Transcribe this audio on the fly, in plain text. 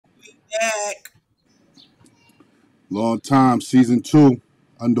back. Long time. Season 2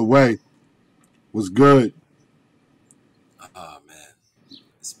 underway. Was good. Oh, man.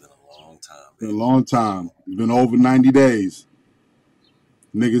 It's been a long time. Been a long time. It's been over 90 days.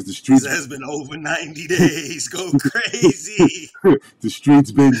 Niggas, the streets. It has been over 90 days. Go crazy. The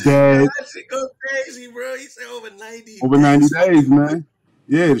streets been dead. That shit go crazy, bro. He said over 90 Over 90 days, man.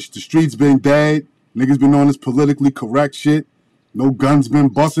 Yeah, the streets been dead. Niggas been on this politically correct shit. No guns been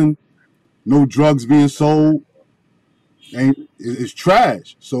busting. No drugs being sold. It's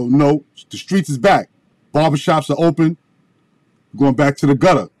trash. So, no, the streets is back. Barbershops are open. Going back to the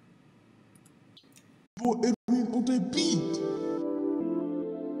gutter.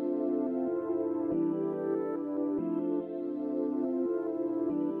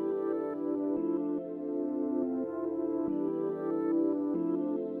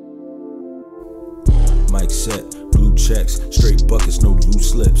 Mic set, blue checks, straight buckets, no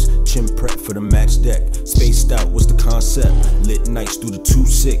loose lips. Chin prep for the match deck. Spaced out, what's the concept? Lit nights through the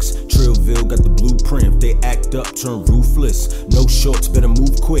 2-6. Trillville got the blueprint. If they act up, turn ruthless. No shorts, better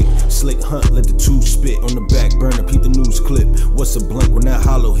move quick. Slick hunt, let the two spit. On the back burner, peep the news clip. What's a blank when that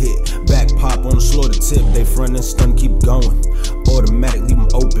hollow hit? Back pop on the slaughter tip. They frontin', stun, keep going. Automatic, leave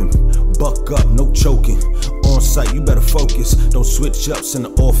them open. Buck up, no choking. On site, you better focus. Don't switch up, send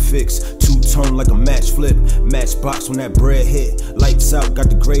an off fix. Two-tone like a match flip. Matchbox when that bread hit. Lights out, got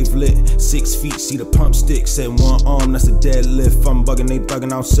the grave lit. 6 feet, see the pump stick. Said one arm, that's a deadlift. I'm bugging, they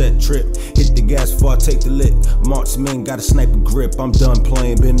thugging, out set trip. Hit the gas before I take the lit. Marksman got a sniper grip. I'm done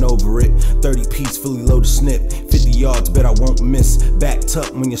playing, been over it. 30 piece, fully loaded snip. 50 yards, bet I won't miss. Back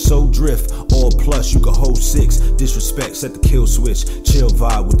tuck when you're so drift. All plus, you can hold 6. Disrespect, set the kill switch. Chill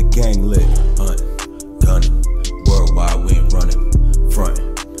vibe with the gang lit. Hunt, gunning, worldwide we ain't running.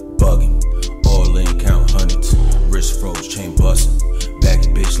 Frontin', bugging, all in count hundreds. Wrist froze, chain bustin'. Back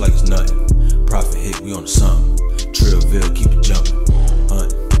it bitch like it's nothing. Profit hit, we on the something. Trillville, keep it jumping.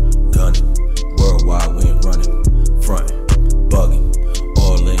 Hunt, gunning, worldwide we ain't running. Frontin', bugging,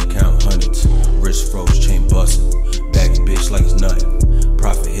 all in count hundreds. Wrist froze, chain bustin'. Back it bitch like it's nothing.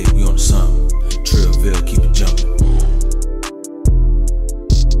 Profit hit, we on the something. Trillville, keep it jumping.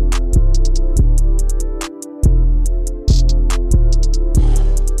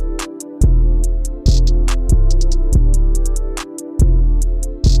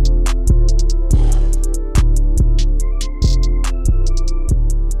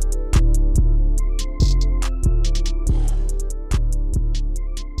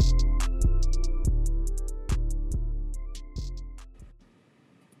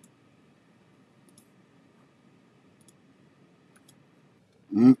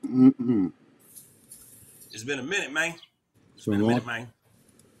 It's been a minute, man. It's been a minute, man.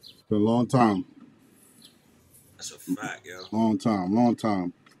 It's been a long time. That's a fact, yo. Long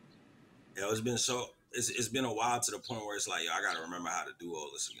time. Yo, it's been a while to the point where it's like, yo, I gotta remember how to do all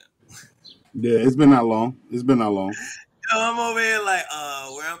this again. Yeah, it's been that long. Yo, I'm over here like,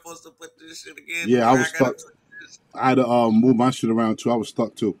 where I'm supposed to put this shit again? Yeah, I was stuck. I had to move my shit around too. I was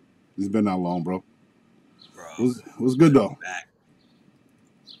stuck too. It's been that long, bro. It was good though.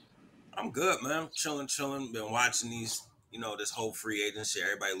 I'm good, man. Chilling. Been watching these, this whole free agency.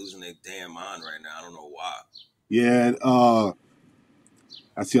 Everybody losing their damn mind right now. I don't know why. Yeah,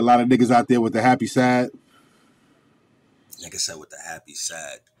 I see a lot of niggas out there with the happy sad. Like I said, with the happy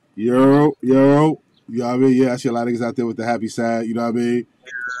sad. Yo. You know what I mean? Yeah, I see a lot of niggas out there with the happy sad. You know what I mean?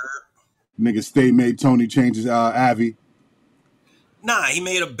 Yeah. Niggas stay made Tony changes Avi. Nah, he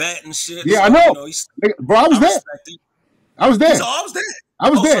made a bet and shit. Yeah, so, I know. Bro, I was there. I was there. So I was there. I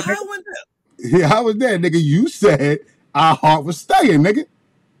was there. So I went there. Yeah, I was there, nigga. You said our heart was staying, nigga.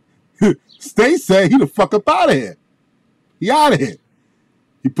 Stay said he the fuck up out of here. He out of here.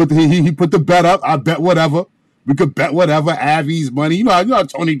 He put the bet up. I bet whatever. We could bet whatever. Avi's money. You know how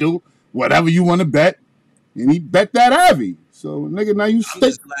Tony do. Whatever you want to bet. And he bet that Avi. So, nigga, now you stay. I'm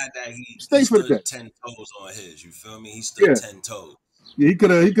just glad that he stood 10 toes on his. You feel me? He stood 10 toes. Yeah, he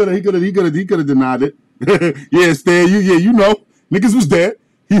could have denied it. Yeah, Stan, you know. Niggas was there.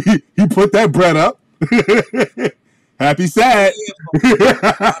 He put that bread up. Happy sad.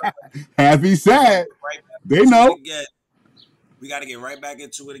 Happy sad. They know. We got to get right back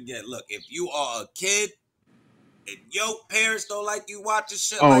into it again. Look, if you are a kid and your parents don't like you watching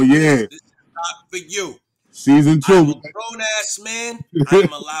shit this is not for you. Season 2. I'm a grown-ass man. I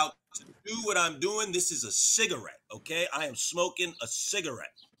am allowed to do what I'm doing. This is a cigarette, okay? I am smoking a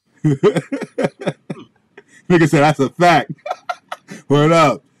cigarette. Nigga said that's a fact. Word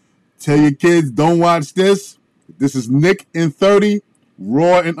up. Tell your kids don't watch this. This is Knickn30,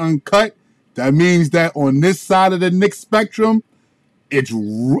 raw and uncut. That means that on this side of the Knicks spectrum,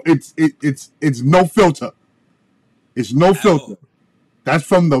 it's no filter. It's no filter. That's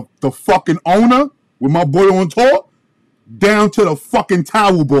from the fucking owner with my boy on tour down to the fucking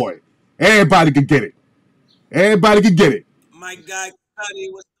towel boy. Everybody could get it. Everybody could get it. My guy,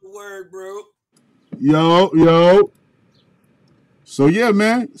 what's the word, bro? Yo. So yeah,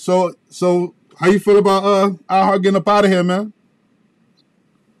 man. So how you feel about iHeart getting up out of here, man?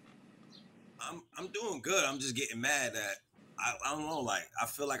 I'm doing good. I'm just getting mad that I don't know, like I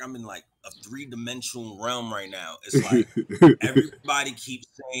feel like I'm in like a 3-dimensional realm right now. It's like everybody keeps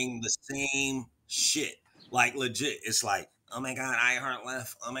saying the same shit. Like legit. It's like, oh my God, iHeart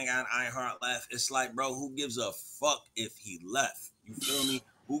left. Oh my God, iHeart left. It's like, bro, who gives a fuck if he left? You feel me?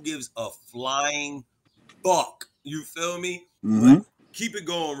 Who gives a flying fuck? You feel me? Mm-hmm. But keep it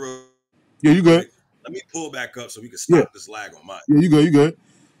going, bro. Yeah, you good. Let me pull back up so we can stop this lag on mine. Yeah, you good.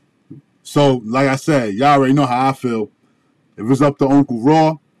 So, like I said, y'all already know how I feel. If it's up to Uncle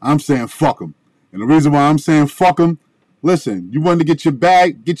Raw, I'm saying fuck him. And the reason why I'm saying fuck him, listen, you want to get your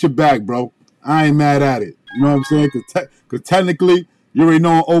bag, bro. I ain't mad at it. You know what I'm saying? Because technically, you already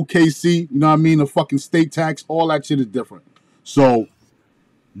know OKC, you know what I mean? The fucking state tax, all that shit is different. So,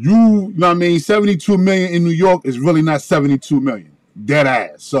 you know what I mean? 72 million in New York is really not 72 million. Dead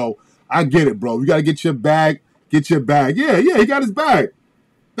ass. So, I get it, bro. You got to get your bag. Get your bag. Yeah, he got his bag.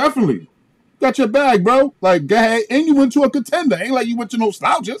 Definitely. Got your bag, bro. Like, go ahead. And you went to a contender. Ain't like you went to no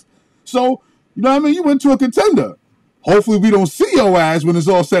slouches. So, you know what I mean? You went to a contender. Hopefully, we don't see your ass when it's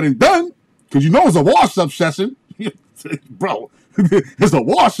all said and done. Because you know it's a wash-up session. Bro, it's a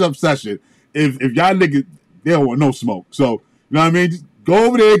wash-up session. If y'all niggas, they don't want no smoke. So, you know what I mean? Just go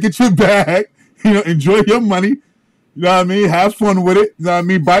over there, get your bag. You know, enjoy your money. You know what I mean? Have fun with it. You know what I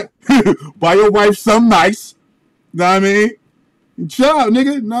mean? Buy your wife something nice. You know what I mean? Chill out,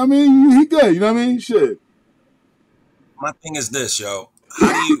 nigga. You know what I mean? He good. You know what I mean? Shit. My thing is this, yo.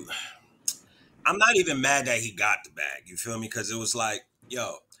 How do you... I'm not even mad that he got the bag. You feel me? Because it was like,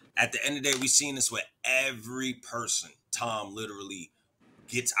 yo, at the end of the day, we seen this with every person Tom literally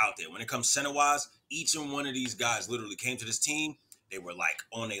gets out there. When it comes center-wise, each and one of these guys literally came to this team. They were like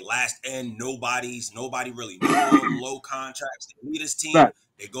on a last end. Nobody really knew them. Low contracts. They lead this team. Right.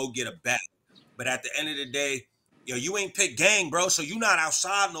 They go get a bag. But at the end of the day, yo, you ain't pick gang, bro, so you not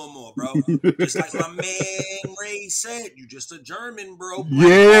outside no more, bro. Just like my man Ray said, you just a German, bro.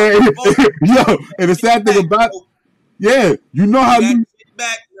 Yeah. Yo, and the sad thing about you know how you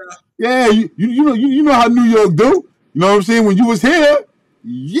know how New York do. You know what I'm saying? When you was here,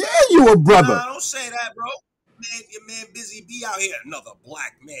 you a brother. Nah, don't say that, bro. Man, your man Busy B out here. Another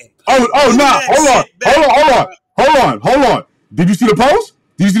black man. Oh, nah. Hold on. Did you see the post?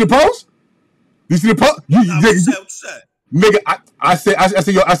 You see the post? Nigga, I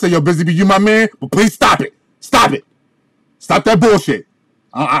say, yo, Busy B, you my man, but please stop it. Stop that bullshit.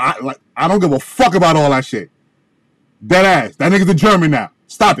 I don't give a fuck about all that shit. Dead ass. That nigga's a German now.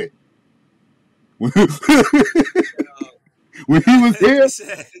 Stop it. When he was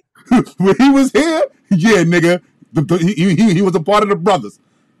here, yeah, nigga, he was a part of the brothers.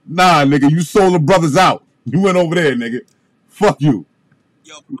 Nah, nigga, you sold the brothers out. You went over there, nigga. Fuck you.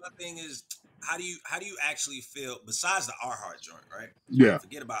 Yo, my thing is, how do you actually feel, besides the iHeart joint, right? Yeah.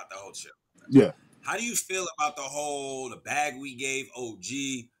 Forget about the whole shit. Yeah. How do you feel about the bag we gave OG,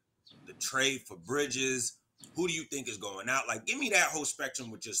 the trade for Bridges? Who do you think is going out? Like, give me that whole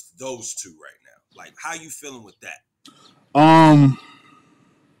spectrum with just those two right now. Like, how you feeling with that?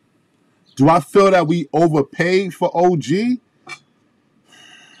 Do I feel that we overpaid for OG?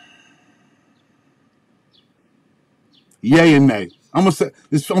 Yay and nay. I'm gonna say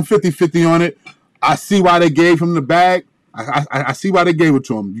I'm 50-50 on it. I see why they gave him the bag. I see why they gave it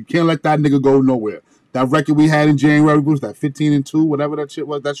to him. You can't let that nigga go nowhere. That record we had in January was that 15-2, whatever that shit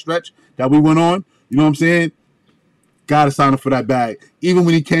was, that stretch that we went on. You know what I'm saying? Gotta sign up for that bag. Even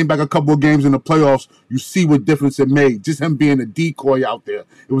when he came back a couple of games in the playoffs, you see what difference it made. Just him being a decoy out there.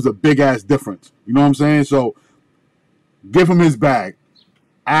 It was a big ass difference. You know what I'm saying? So give him his bag.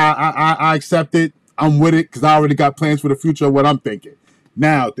 I accept it. I'm with it because I already got plans for the future of what I'm thinking.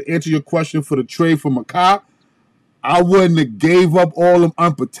 Now, to answer your question for the trade for Makai, I wouldn't have gave up all them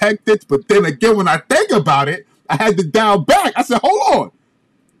unprotected. But then again, when I think about it, I had to dial back. I said, hold on.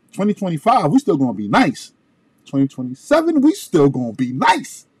 2025, we still going to be nice. 2027, we still going to be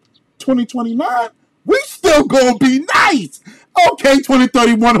nice. 2029, we still going to be nice. Okay,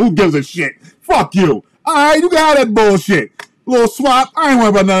 2031, who gives a shit? Fuck you. All right, you can have that bullshit. Little swap. I ain't worried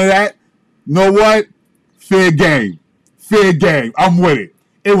about none of that. You know what? Fair game. I'm with it.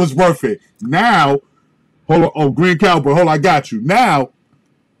 It was worth it. Now, hold on. Oh, Green Cowboy. Hold on, I got you. Now,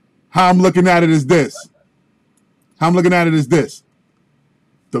 how I'm looking at it is this.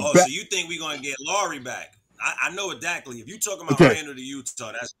 So you think we're gonna get Laurie back? I know exactly. If you're talking about Randall to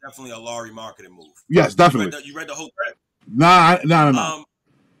Utah, that's definitely a Laurie marketing move. Yes, definitely. You read the whole thread? Nah.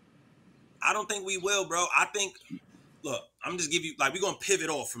 I don't think we will, bro. I think. Look, I'm just give you like we're gonna pivot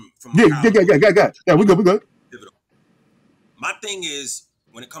off from. Yeah, we good. Pivot off. My thing is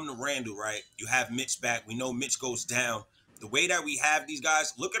when it comes to Randall, right? You have Mitch back. We know Mitch goes down. The way that we have these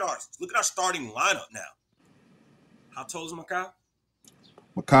guys, look at our starting lineup now. How tall is Macau?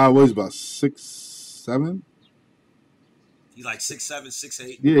 Macau was about 6'7". He's like 6'7",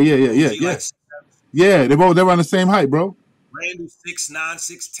 6'8". Yeah. Like 6'7". Yeah, they're around the same height, bro. Randall 6'9",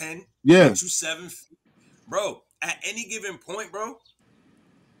 6'10". Yeah. 2'7". Bro, at any given point, bro,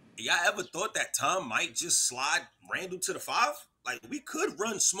 y'all ever thought that Tom might just slide Randall to the 5? Like, we could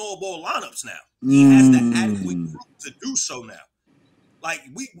run small ball lineups now. He has the adequate group to do so now. Like,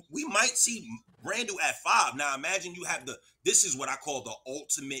 we might see Randall at 5. Now, imagine you have this is what I call the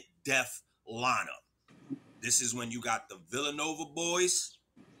ultimate death lineup. This is when you got the Villanova boys,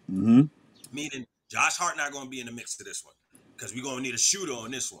 meaning Josh Hart not going to be in the mix to this one because we're going to need a shooter on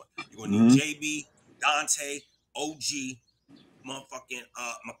this one. You're going to need JB, Dante, OG, motherfucking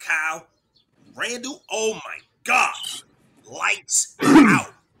Macau, Randall. Oh, my God. Lights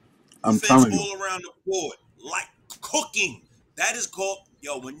out. I'm telling you. All around the board. Like cooking. That is called,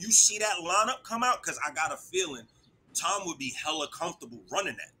 when you see that lineup come out, because I got a feeling Tom would be hella comfortable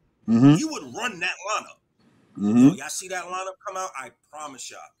running that. He would run that lineup. Y'all see that lineup come out? I promise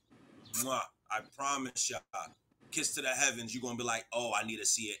y'all. I promise y'all. Kiss to the heavens. You're going to be like, oh, I need to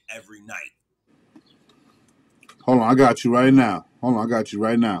see it every night. Hold on, I got you right now.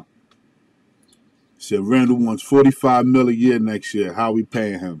 Said Randall wants $45 million a year next year. How we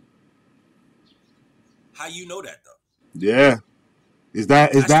paying him? How you know that though? Yeah. Is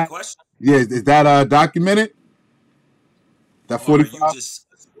that the question? Yeah, is that documented? That 45? Are you just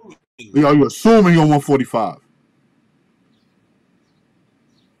assuming? You assuming you don't want 45?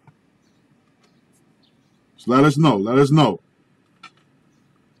 So let us know.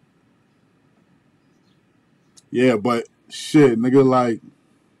 Yeah, but shit, nigga, like.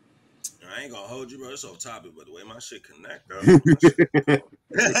 I ain't gonna hold you, bro. It's off topic, but the way my shit connect, bro.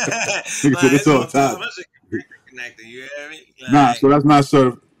 It's off topic. My shit connected, you hear me? Like, nah, so that's not sort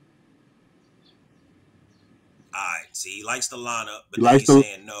of. Alright, see, he likes the lineup, but he's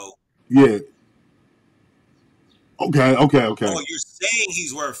saying no. Yeah. Okay. Oh, you're saying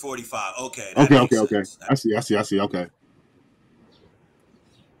he's worth 45. Okay. Okay. I see. Okay.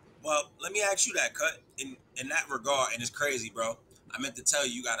 Well, let me ask you that, Cut. In that regard, and it's crazy, bro. I meant to tell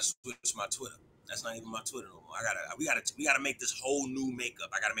you gotta switch my Twitter. That's not even my Twitter no more. We gotta make this whole new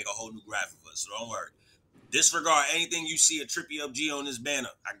makeup. I gotta make a whole new graphic for it, so don't worry. Disregard anything you see a Trippy up G on this banner.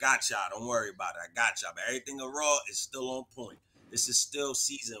 I got y'all. Don't worry about it. I got y'all. But everything of Raw is still on point. This is still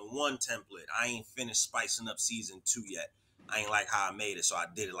season 1 template. I ain't finished spicing up season 2 yet. I ain't like how I made it, so I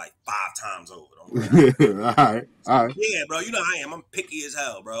did it like 5 times over. Don't worry. All right. Yeah, bro. You know how I am. I'm picky as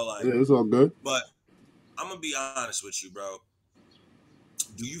hell, bro. Like, yeah, it's all good. But I'm gonna be honest with you, bro.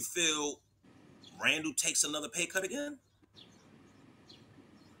 Do you feel Randall takes another pay cut again?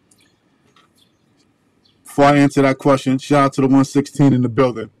 Before I answer that question, shout out to the 116 in the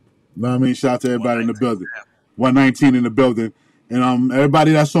building. You know what I mean? Shout out to everybody in the building. 119 in the building. And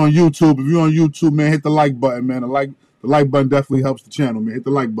everybody that's on YouTube, if you're on YouTube, man, hit the like button, man. The like button definitely helps the channel, man. Hit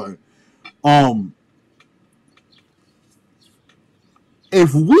the like button.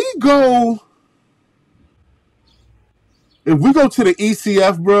 If we go to the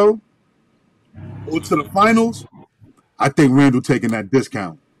ECF, bro, or to the finals, I think Randall taking that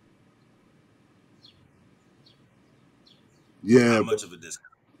discount. Yeah. How much of a discount?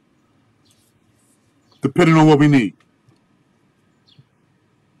 Depending on what we need.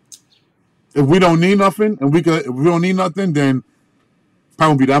 If we don't need nothing, if we don't need nothing, then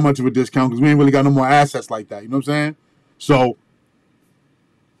probably won't be that much of a discount because we ain't really got no more assets like that. You know what I'm saying? So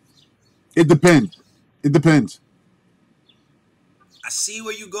it depends. I see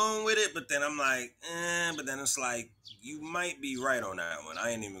where you're going with it, but then I'm like, but then it's like, you might be right on that one. I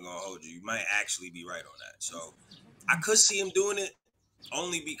ain't even gonna hold you. You might actually be right on that. So I could see him doing it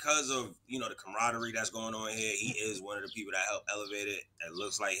only because of, the camaraderie that's going on here. He is one of the people that helped elevate it. It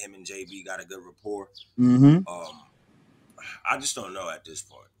looks like him and JB got a good rapport. I just don't know at this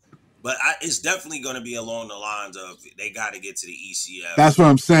point. But it's definitely going to be along the lines of they got to get to the ECF. That's what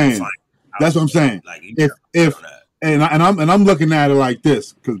I'm saying. Like, I'm looking at it like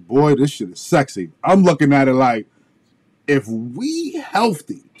this because, boy, this shit is sexy. I'm looking at it like, if we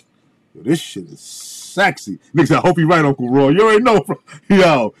healthy, this shit is sexy. Niggas, I hope you're right, Uncle Roy. You already know, bro.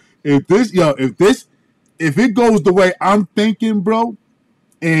 If it goes the way I'm thinking, bro,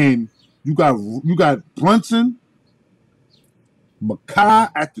 And you got Brunson,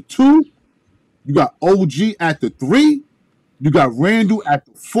 Makai at the 2. You got OG at the 3. You got Randall at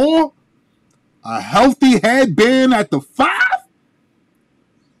the 4. A healthy headband at the 5.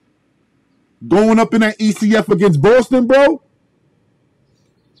 Going up in that ECF against Boston, bro.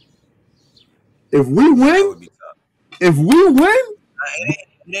 If we win, it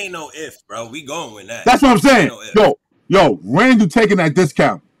ain't no if, bro. We going with that. That's what I'm saying. Yo, Randall taking that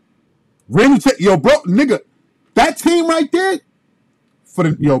discount. Yo, bro, nigga, that team right there,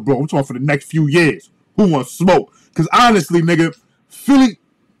 bro, I'm talking for the next few years. Who wants smoke? Because honestly, nigga, Philly,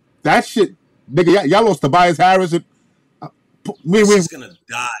 that shit, nigga, y'all lost Tobias Harris. It's gonna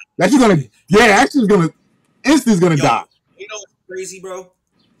die. That's just gonna, instantly gonna die. You know what's crazy, bro?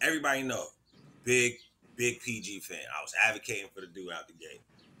 Everybody know, big PG fan. I was advocating for the dude out the gate,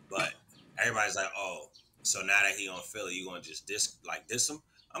 but everybody's like, oh, so now that he on Philly, you gonna just diss him?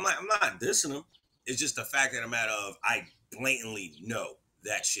 I'm like, I'm not dissing him. It's just the fact of the matter of I blatantly know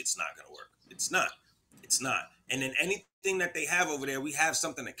that shit's not gonna work. It's not. And then anything that they have over there, we have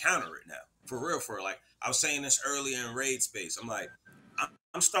something to counter it now. For real. Like I was saying this earlier in Raid Space. I'm like,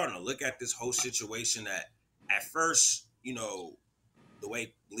 I'm starting to look at this whole situation that at first, you know, the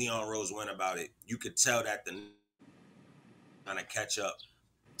way Leon Rose went about it, you could tell that the kind of catch up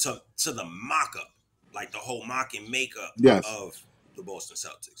to the mock-up, like the whole mock and makeup of the Boston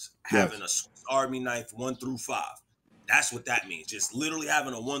Celtics. Having a Army knife 1 through 5. That's what that means. Just literally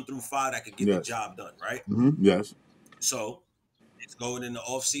having a 1 through 5 that could get the job done, right? Mm-hmm. Yes. So it's going in the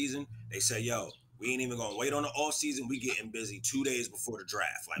off season. They say, yo, we ain't even gonna wait on the off season. We getting busy 2 days before the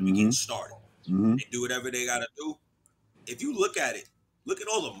draft. Like we getting started. They do whatever they gotta do. If you look at it, look at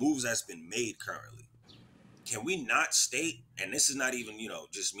all the moves that's been made currently. Can we not state, and this is not even, you know,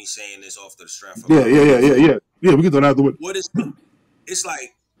 just me saying this off the strength of Yeah, we can throw that out the way. What is it's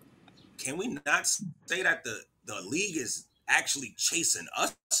like, can we not say that the league is actually chasing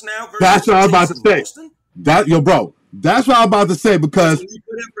us now? That's what I was about to say. Boston? That's what I was about to say, because when you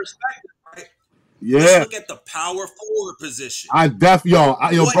put it in perspective, right? Yeah. Let's look at the power forward position. I put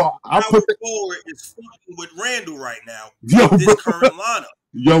the forward is fucking with Randall right now. Current lineup.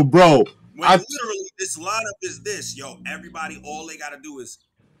 Yo, bro. When literally this lineup is this, everybody, all they gotta do is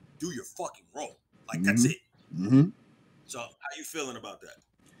do your fucking role. Like that's it. So how you feeling about that?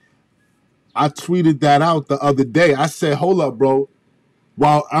 I tweeted that out the other day. I said, hold up, bro.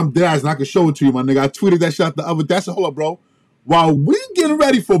 While I'm there, and I can show it to you, my nigga. I tweeted that shit out the other day. I said, hold up, bro. While we getting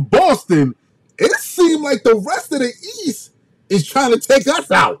ready for Boston, it seemed like the rest of the East is trying to take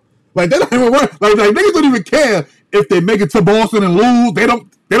us out. Like they don't even work. Like niggas don't even care if they make it to Boston and lose. They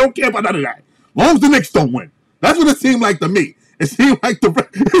don't care about none of that. As long as the Knicks don't win. That's what it seemed like to me. It seemed like the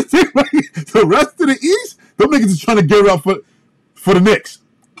rest of the East, them niggas is trying to gear up for the Knicks.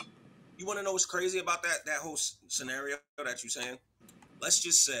 You want to know what's crazy about that whole scenario that you're saying? Let's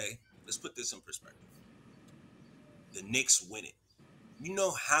just say, let's put this in perspective. The Knicks win it. You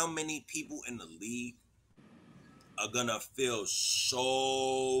know how many people in the league are gonna feel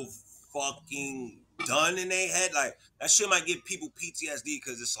so fucking done in their head? Like, that shit might give people PTSD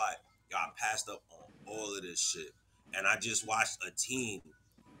because it's like, I passed up on all of this shit. And I just watched a team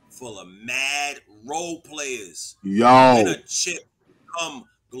full of mad role players. And a chip come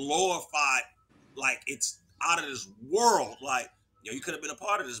glorified like it's out of this world. Like, you could have been a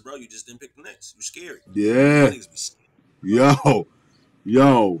part of this, bro. You just didn't pick the Knicks. You're scary. Yeah.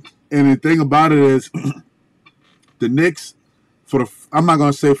 Yo. And the thing about it is, the Knicks, I'm not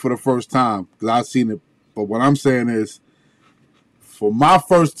going to say for the first time, because I've seen it, but what I'm saying is, for my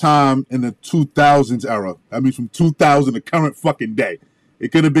first time in the 2000s era, I mean from 2000 to current fucking day,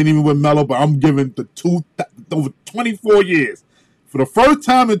 it could have been even with Melo, but I'm giving over 24 years. For the first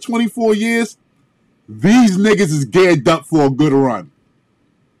time in 24 years, these niggas is geared up for a good run.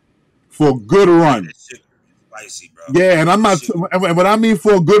 Spicy, bro. Yeah, and I'm not. When I mean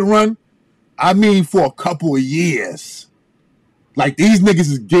for a good run, I mean for a couple of years. Like these niggas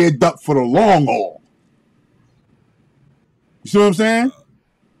is geared up for the long haul. You see what I'm saying?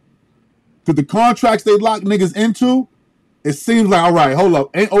 Because the contracts they lock niggas into, it seems like, all right, hold up,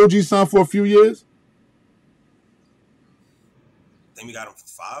 ain't OG signed for a few years? Then we got him for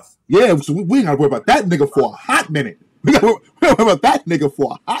 5? Yeah, so we ain't got to worry about that nigga for a hot minute. We don't worry about that nigga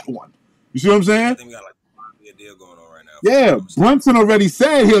for a hot one. You see what I'm saying? I think we got like a 5-year deal going on right now. Yeah, Brunson already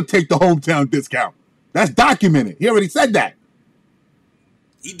said he'll take the hometown discount. That's documented. He already said that.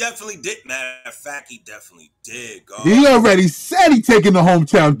 He definitely did. Matter of fact, he definitely did, God. He already said he taking the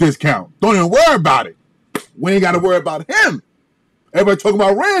hometown discount. Don't even worry about it. We ain't got to worry about him. Everybody talking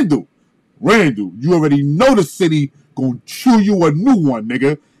about Randall. Randall, you already know the city gonna chew you a new one,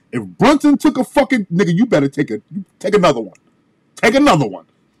 nigga. If Brunson took a fucking nigga, you better take another one. Take another one.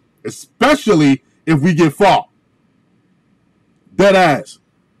 Especially if we get far. Dead ass.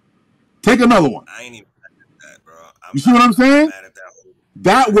 Take another one. I ain't even mad at that, bro. You see what I'm saying? Mad at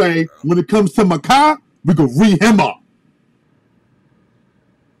that way, bro. When it comes to Makai, we can re him up.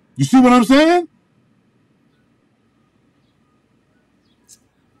 You see what I'm saying?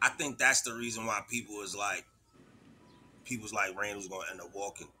 I think that's the reason why people's like Randall's gonna end up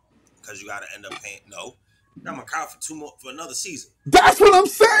walking, because you gotta end up paying. No, you got Makai for another season. That's what I'm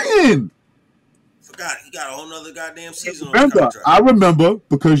saying. Forgot he got a whole nother goddamn season. I remember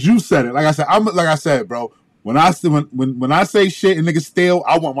because you said it. Like I said, bro. When I say shit and niggas steal,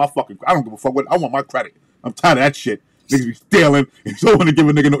 I want my fucking. I don't give a fuck what. I want my credit. I'm tired of that shit. Niggas be stealing and so want to give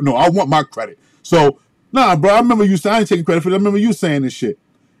a nigga no. I want my credit. So nah, bro. I remember you saying I ain't taking credit for it. I remember you saying this shit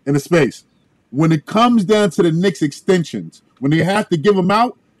in the space. When it comes down to the Knicks extensions, when they have to give them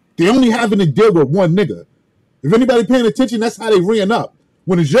out, they only having to deal with one nigga. If anybody paying attention, that's how they ring up.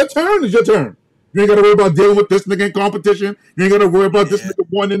 When it's your turn, it's your turn. You ain't got to worry about dealing with this nigga in competition. You ain't got to worry about this nigga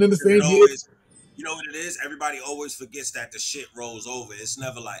winning in the same year. You know what it is? Everybody always forgets that the shit rolls over. It's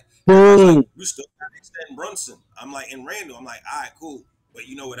never like, we still got to extend Brunson. I'm like, in Randall, I'm like, all right, cool. But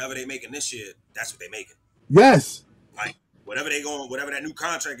you know, whatever they making this year, that's what they making. Yes. Like, whatever that new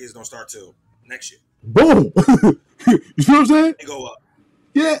contract is, don't start till next year. Boom. You see what I'm saying? They go up.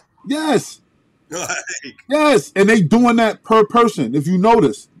 Yeah. Yes. Yes. And they doing that per person, if you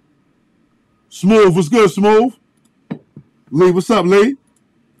notice. Smooth, what's good, Smooth? Lee, what's up, Lee?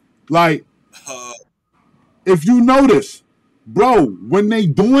 Like, if you notice, bro, when they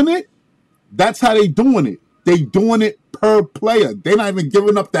doing it, that's how they doing it. They doing it per player. They not even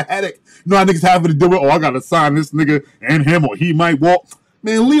giving up the headache. You know how niggas having to do it, I got to sign this nigga and him, or he might walk.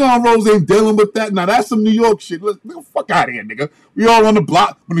 Man, Leon Rose ain't dealing with that. Now, that's some New York shit. Let's get the fuck out of here, nigga. We all on the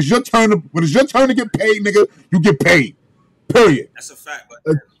block. When it's your turn to get paid, nigga, you get paid. Period. That's a fact,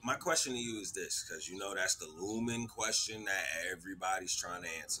 but my question to you is this, because you know that's the looming question that everybody's trying to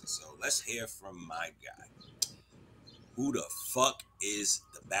answer. So let's hear from my guy. Who the fuck is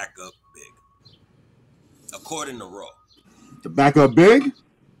the backup big? According to Raw. The backup big?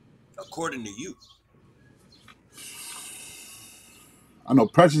 According to you. I know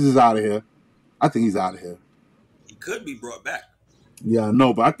Precious is out of here. I think he's out of here. He could be brought back. Yeah, I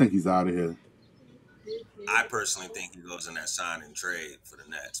know, but I think he's out of here. I personally think he goes in that sign and trade for the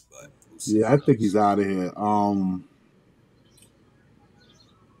Nets, but I think he's out of here.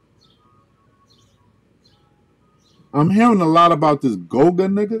 I'm hearing a lot about this Goga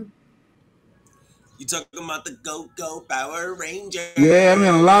nigga. You talking about the Go Power Ranger? Yeah, I'm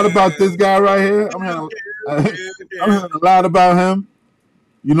hearing a lot about this guy right here. I'm hearing a lot about him.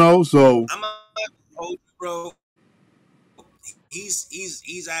 You know, so I'm old, bro.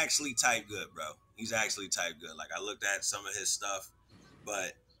 He's actually type good, bro. He's actually type good. Like, I looked at some of his stuff,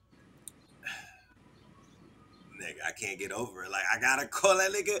 but nigga, I can't get over it. Like, I gotta call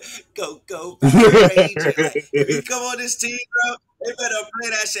that nigga Go Power Ranger. Like, if you come on this team, bro, they better play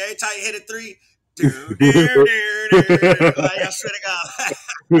that shit every time you hit a three. Like, I swear to God.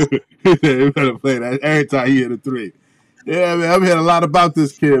 They better play that every time he hit a three. Yeah, man, I've heard a lot about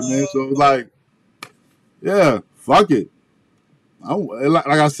this kid, man. So like, yeah, fuck it. Like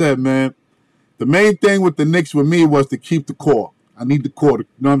I said, man, the main thing with the Knicks with me was to keep the core. I need the core. You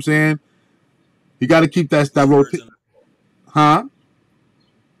know what I'm saying? You got to keep that rotation. Huh?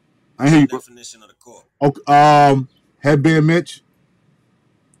 I hear you. Definition of the core. Okay, Headband Mitch,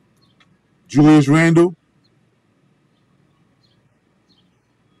 Julius Randle,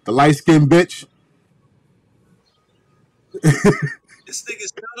 the light-skinned bitch. This nigga's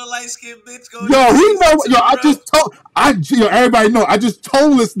still the light-skinned bitch going. Yo, he know. Everybody know. I just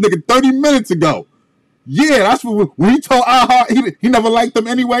told this nigga 30 minutes ago. Yeah, that's what when he told he never liked them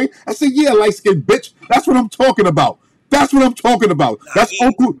anyway. I said, yeah, light-skinned bitch. That's what I'm talking about. That's That's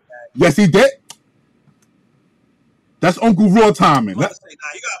Uncle. Yes, he did. That's Uncle Raw timing. You gotta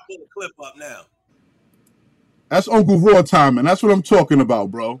pull the clip up now. That's Uncle Raw timing. That's what I'm talking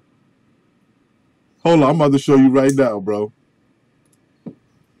about, bro. Hold on, I'm about to show you right now, bro.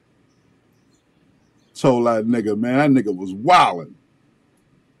 Told that nigga, man, that nigga was wildin'.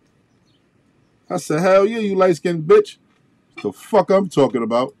 I said, hell yeah, you light-skinned bitch. What the fuck I'm talking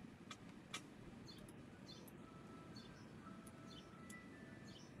about?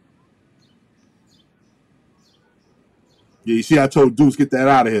 Yeah, you see, I told Deuce, get that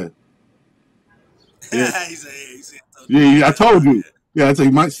out of here. Yeah, I told you. Yeah, I told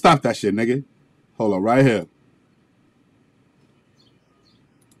you, might stop that shit, nigga. Hold on, right here.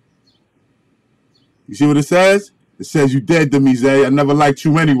 You see what it says? It says you dead to me, Zay. I never liked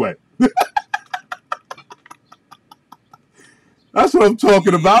you anyway. That's what I'm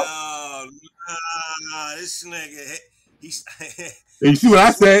talking about. Nah, this nigga, he's. You see what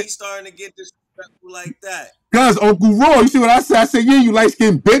I said? He's starting to get disrespectful like that. Cause Uncle Raw, you see what I said? I said, yeah, you light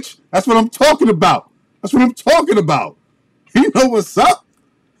skinned bitch. That's what I'm talking about. That's what I'm talking about. He know what's up.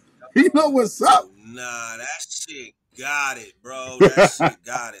 He know what's up. Nah, that shit got it, bro. That shit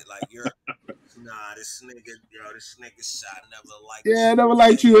got it. Like this nigga shot never liked you. Yeah, I never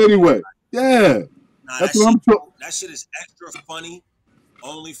liked you anyway. Yeah. Nah, that's what I'm talking. That shit is extra funny,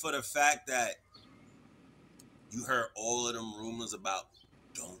 only for the fact that you heard all of them rumors about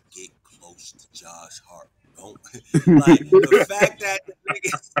don't get close to Josh Hart. Don't like the fact that the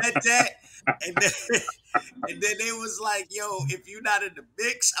nigga said that, and then they was like, yo, if you not in the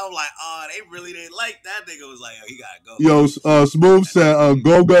mix, I'm like, oh, they really didn't like that. Nigga was like, yo, he gotta go. Yo, Smooth said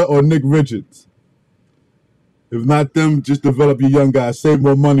Goga or Nick Richards. If not them, just develop your young guys. Save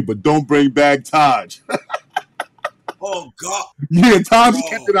more money, but don't bring back Taj. Oh God! Yeah, Taj is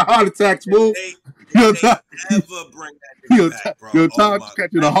catching a heart attack, Smooth. They ever bring that nigga back, bro? Taj is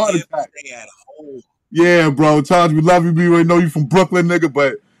catching a heart attack. Stay at home. Yeah, bro. Taj, we love you. We already know you from Brooklyn, nigga,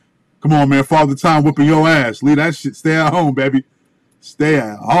 but come on, man. Father Time whipping your ass. Leave that shit. Stay at home, baby. Stay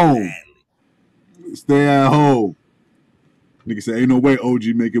at home. Stay at home. Nigga said, ain't no way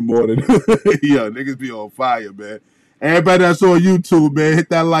OG making more than yeah, niggas be on fire, man. Everybody that's on YouTube, man, hit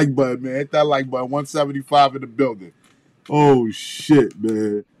that like button, man. Hit that like button. 175 in the building. Oh shit,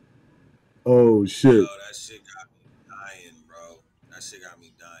 man. Oh shit. Yo, that shit got me dying, bro. That shit got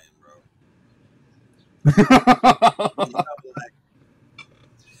me dying, bro. You know, like,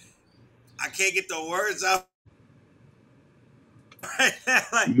 I can't get the words out.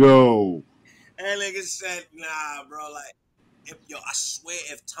 Like, yo. And nigga said, nah, bro, like, I swear,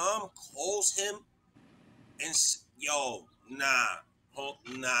 if Tom calls him and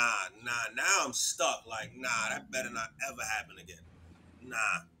now I'm stuck. Like, nah, that better not ever happen again. Nah,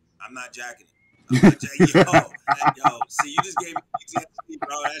 I'm not jacking it. I'm not jacking yo, see, you just gave me PTSD,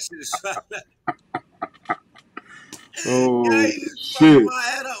 bro. That shit is oh, yeah, you just shit. my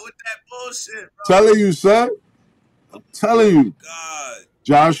head up with that bullshit, bro. Telling you, son. I'm telling you. God.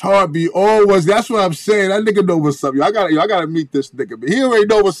 Josh Hart be always. That's what I'm saying. That nigga know what's up. I gotta meet this nigga. But he already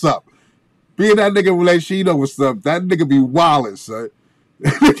know what's up. Being that nigga relationship, he know what's up. That nigga be wildin', son.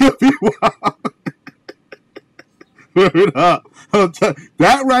 That nigga be wildin'.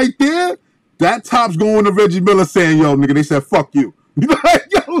 That right there, that top's going to Reggie Miller saying, yo, nigga, they said, fuck you.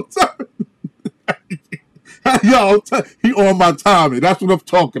 Yo, he on my timing. That's what I'm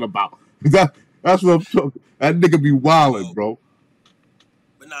talking about. That's what I'm talking. That nigga be wildin', bro.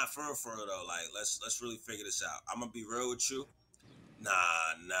 But not for real though. Like, let's really figure this out. I'm gonna be real with you.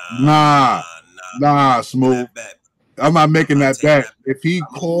 Nah, Smooth. I'm not making that bet. If he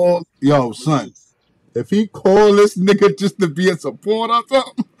called, yo, son, if he called this nigga just to be a supporter or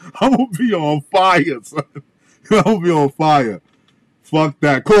something, I'm gonna be on fire, son. I'm gonna be on fire. Fuck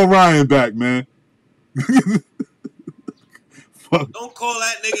that. Call Ryan back, man. Fuck. Don't call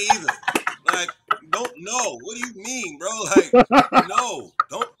that nigga either. Like, what do you mean, bro? Like, no,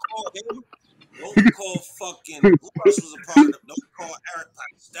 don't call him. Don't call fucking, who else was a part of, don't call Eric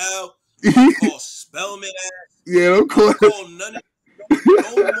Pastel. Don't call Spellman ass. Yeah, don't call none of,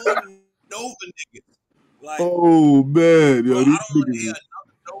 no more Nova niggas. Like, oh, man. Yo, bro, I don't want to hear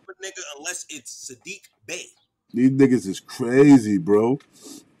another Nova nigga unless it's Sadiq Bey. These niggas is crazy, bro.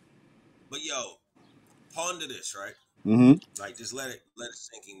 But yo, ponder this, right? Mm-hmm. Like, just let it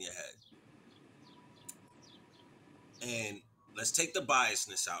sink in your head. And let's take the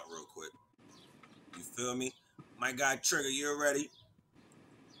biasness out real quick. You feel me? My guy Trigger, you ready?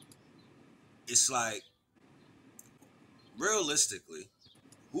 It's like, realistically,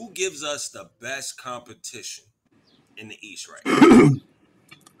 who gives us the best competition in the East right now?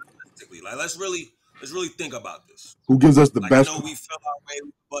 Realistically, like, let's really think about this. Who gives us the best? I know we feel our way,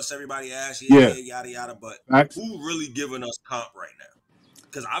 we bust everybody ass, yada yada, but who really giving us comp right now?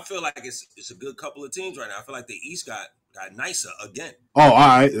 Because I feel like it's a good couple of teams right now. I feel like the East got nicer again. Oh, all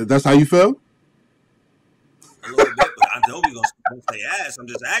right. That's how you feel? A little bit, but I know we gonna say ass. I'm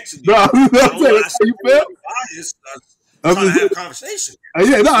just asking you. No, that's how you feel? I'm trying to have a conversation.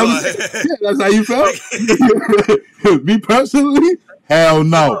 Yeah, that's how you feel. Me personally, hell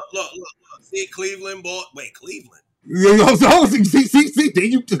no. Look. See, Cleveland bought. Wait, Cleveland. See, that's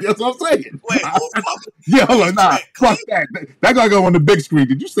what I'm saying. Wait, yeah, hold on, nah, fuck that. That gotta go on the big screen.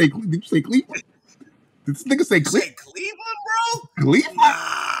 Did you say Cleveland? Did this nigga say Cleveland? Cleveland, bro? Cleveland?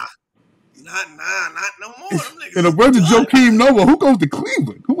 Nah. Not no more. Them niggas And the words of Joakim Noah, who goes to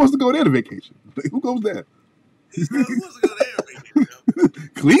Cleveland? Who wants to go there to vacation? Like, who goes there? Who wants to go there to vacation?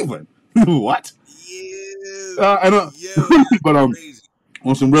 Cleveland. What? Yeah. But crazy.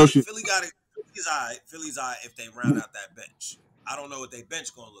 On some real shit. Philly's all right. Philly's all right if they round out that bench. I don't know what their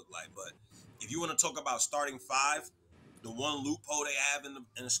bench gonna look like, but if you want to talk about starting five, the one loophole they have in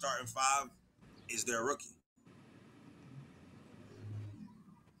the starting five is their rookie.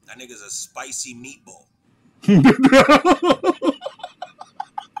 That nigga's a spicy meatball.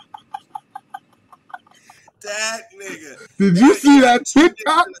 That nigga. Did you see that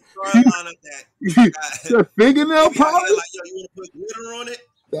TikTok? The fingernail polish? Like, yo, you want to put glitter on it?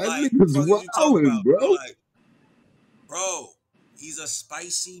 That like, nigga's wildin', bro. Like, bro, he's a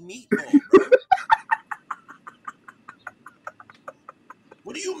spicy meatball, bro.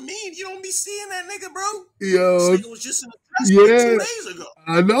 What do you mean? You don't be seeing that nigga, bro? Yo. This nigga was just in the press 2 days ago.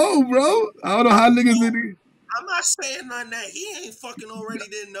 I know, bro. I don't know how niggas in it. I'm not saying nothing that he ain't fucking already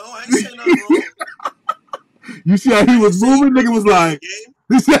didn't know. I ain't saying nothing wrong. You see how he was moving? Nigga was like,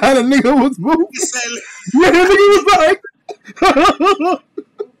 you see how the nigga was moving? Yeah, the nigga was like,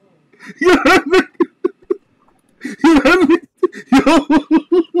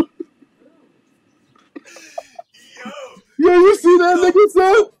 Yo, you see that nigga,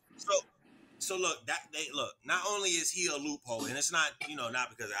 son? So look, not only is he a loophole, and it's not, not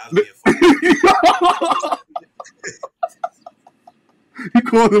because I was being funny. You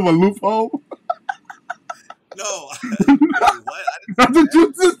called him a loophole? No. What? That's what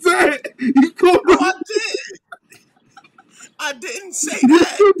you just said. You called him. I did. I didn't say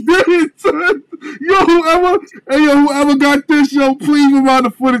that. You did, son. Whoever got this, yo, please remind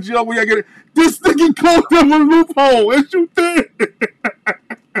the footage, yo, when y'all get it. This nigga called him a loophole. Yes, you did.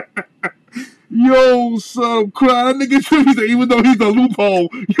 Yo, son, I'm crying. That nigga Trippy said, even though he's a loophole.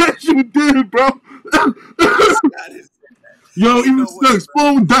 Yes, you did, bro. Yo, even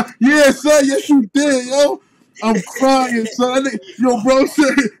Spoon died. Yeah, son, yes, you did, yo. I'm crying, son. Yo, bro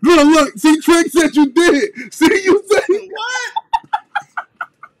said, look. See, Trick said you did. See, you said what?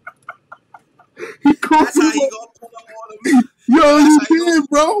 He called That's how you gonna pull up on him. Yo, you did,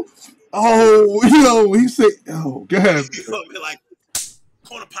 bro. Oh, yo, he said, oh, go ahead. He's gonna be like,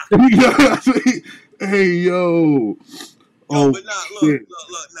 corner pocket. Hey, yo. Yo, but look. Now, you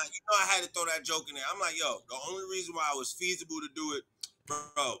know I had to throw that joke in there. I'm like, yo, the only reason why it was feasible to do it,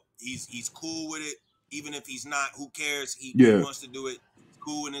 bro, he's cool with it. Even if he's not, who cares? He wants to do it. He's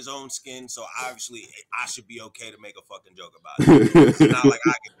cool in his own skin. So obviously, I should be okay to make a fucking joke about it. It's not like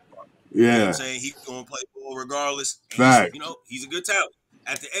I get the fuck. Yeah. You know what I'm saying? He's going to play ball regardless. Fact. He's a good talent.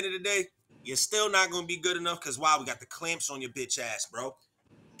 At the end of the day, you're still not going to be good enough because, wow, we got the clamps on your bitch ass, bro.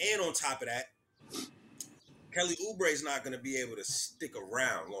 And on top of that, Kelly Oubre's not going to be able to stick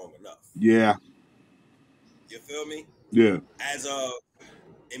around long enough. Yeah. You feel me? Yeah. As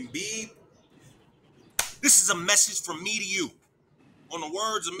Embiid, this is a message from me to you. On the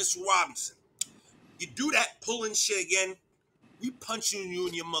words of Mr. Robinson. You do that pulling shit again, we punching you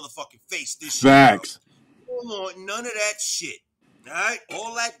in your motherfucking face this year. Facts. You don't want none of that shit. All right?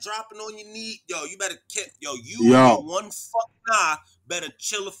 All that dropping on your knee. Yo, you better and one fucking eye better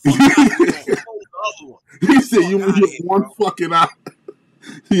chill the fuck out. You gonna hold the other one. He said you and your one fucking eye.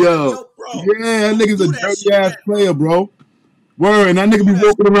 Yo, bro. Yeah, that nigga's a dirty ass player, bro. Word, and that nigga be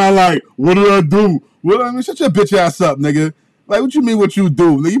walking around like, what did I do? Shut your bitch ass up, nigga. Like, what you mean what you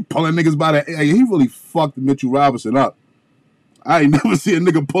do? Nigga, you pulling niggas by the... Hey, he really fucked Mitchell Robinson up. I ain't never seen a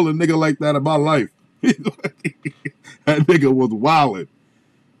nigga pull a nigga like that in my life. That nigga was wildin'.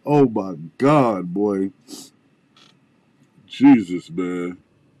 Oh, my God, boy. Jesus, man.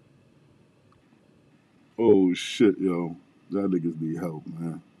 Oh, shit, yo. That niggas need help,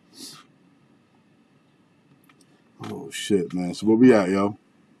 man. Oh, shit, man. So where we at, yo?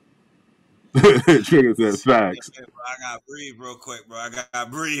 Trigger said facts. I gotta breathe real quick, bro. I gotta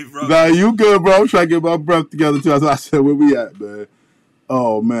breathe, bro. Nah, you good, bro. I'm trying to get my breath together, too. I said, where we at, man?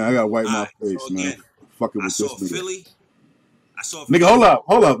 Oh, man. I gotta wipe my face, so again, man. Fucking with this nigga. I saw Philly. Nigga,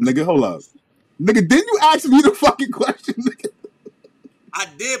 hold up, nigga. Nigga, didn't you ask me the fucking question, nigga? I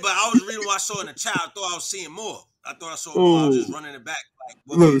did, but I was reading what I saw in the chat. I thought I was seeing more. I thought I saw more. I was just running it back.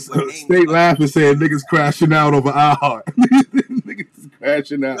 Like, look, State laughing saying niggas crashing out over iHeart. Niggas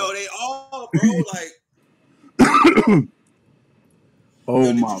crashing out. No, they all, bro, like.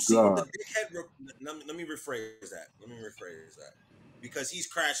 Oh, my God. Let me rephrase that. Because he's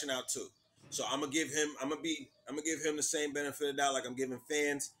crashing out too. So I'm gonna give him the same benefit of the doubt like I'm giving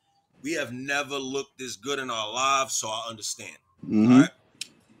fans. We have never looked this good in our lives, so I understand. Mm-hmm. All right.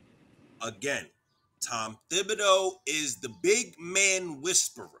 Again, Tom Thibodeau is the big man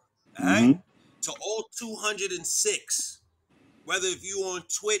whisperer. All right? To all 206, whether if you on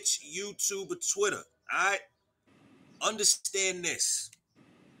Twitch, YouTube, or Twitter, all right? Understand this.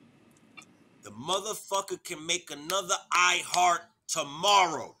 The motherfucker can make another iHeart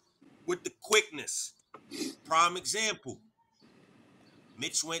tomorrow with the quickness. Prime example.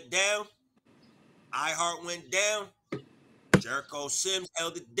 Mitch went down. iHeart went down. Jericho Sims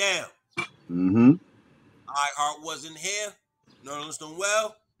held it down. iHeart wasn't here. Nerlens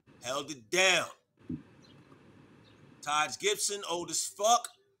Noel held it down. Taj Gibson, old as fuck.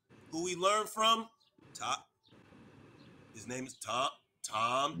 Who we learned from? His name is Tom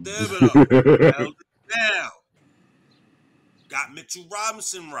Thibodeau. Held it down. Got Mitchell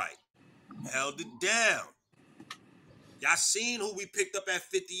Robinson right. Held it down. Y'all seen who we picked up at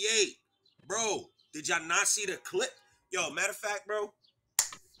 58. Bro, did y'all not see the clip? Yo, matter of fact, bro,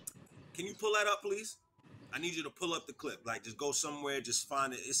 can you pull that up, please? I need you to pull up the clip. Like, just go somewhere, just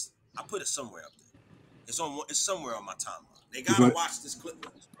find it. I put it somewhere up there. It's somewhere on my timeline. They gotta watch this clip,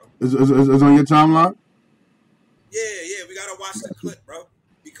 bro. It's on your timeline? Yeah, we gotta watch the clip, bro.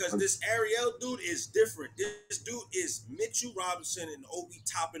 Because this Ariel dude is different. This dude is Mitchell Robinson and Obi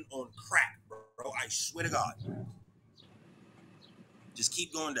Toppin on crack, bro. I swear to God. Just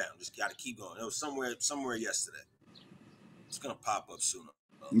keep going down. Just gotta keep going. It was somewhere yesterday. It's gonna pop up sooner.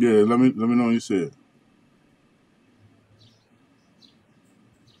 Yeah, let me know when you see it.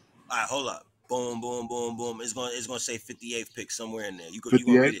 All right, hold up. Boom, boom, boom, boom. It's gonna say 58th pick somewhere in there. You gonna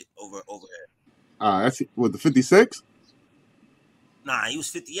read it over there. That's what, the 56? Nah, he was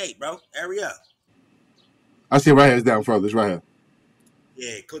 58, bro. Ariel. I see it right here. It's down further. It's right here.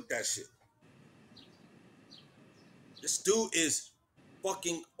 Yeah, click that shit. This dude is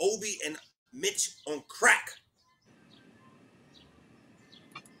fucking Obi and Mitch on crack.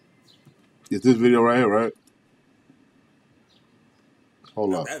 It's this video right here, right?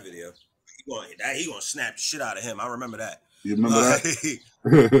 Hold up. That video. He gonna snap the shit out of him. I remember that. You remember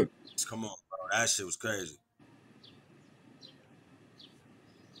that? Come on, bro. That shit was crazy.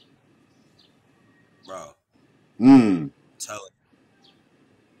 Bro. Tell it.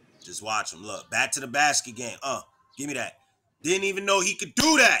 Just watch him. Look. Back to the basket game. Give me that. Didn't even know he could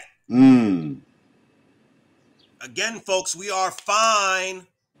do that. Again, folks, we are fine.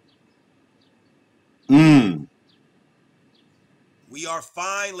 We are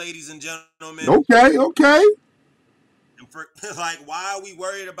fine, ladies and gentlemen. Okay. And why are we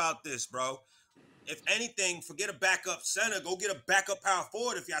worried about this, bro? If anything, forget a backup center. Go get a backup power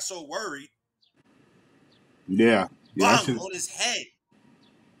forward if y'all so worried. Yeah. Bang on his head.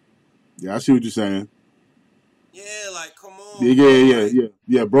 Yeah, I see what you're saying. Yeah, like, come on.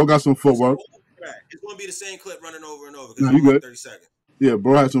 Yeah, bro got some footwork. It's going to be the same clip running over and over. No, you good. 30 seconds. Yeah,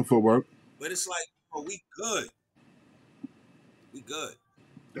 bro had some footwork. But it's like, bro, we good. We good.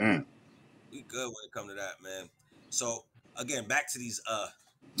 Damn. We good when it comes to that, man. So, again, back to these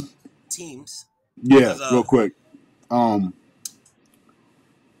teams. Yeah, real quick. Of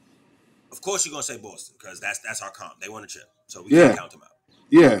course you're going to say Boston because that's our comp. They won a chip. So we can't count them out.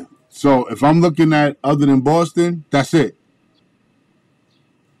 Yeah. So if I'm looking at other than Boston, that's it.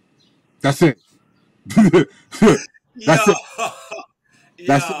 That's it. That's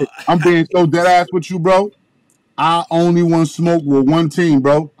it. I'm being so dead ass with you, bro. I only want smoke with one team,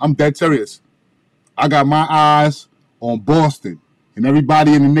 bro. I'm dead serious. I got my eyes on Boston. And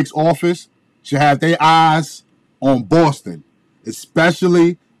everybody in the Knicks office should have their eyes on Boston.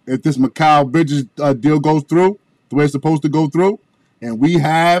 Especially if this Mikal Bridges deal goes through the way it's supposed to go through. And we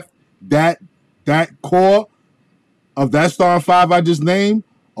have that core of that star five I just named,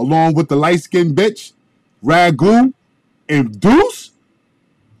 along with the light-skinned bitch, Ragu, and Deuce.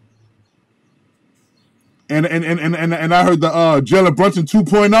 And I heard the Jalen Brunson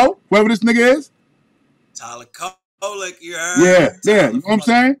 2.0, whoever this nigga is. Tyler Kolek, you heard? Yeah. You know what I'm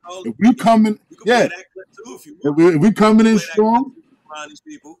saying? If we coming, if we coming in strong,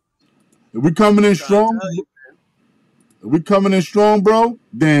 if we coming in strong, bro,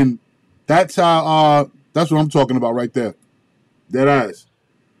 then that's how. That's what I'm talking about right there. Dead eyes.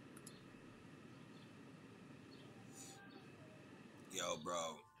 Yo,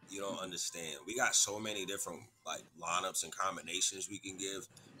 bro, you don't understand. We got so many different lineups and combinations we can give.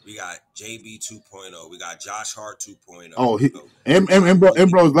 We got JB 2.0. We got Josh Hart 2.0. Oh, and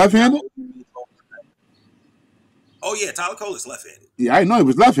bro's left-handed? Oh, yeah, Tyler Cole is left-handed. Yeah, I know he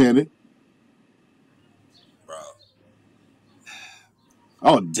was left-handed. Bro.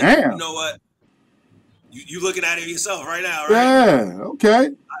 Oh, damn. You know what? You looking at it yourself right now, right? Yeah, okay.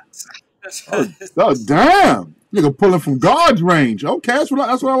 Oh, damn. Nigga pulling from guard's range. Okay, that's what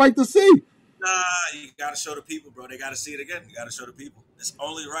I like to see. Nah, you got to show the people, bro. They got to see it again. You got to show the people. It's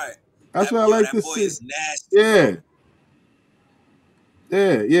only right. That's what I like to That boy see. is nasty. Yeah.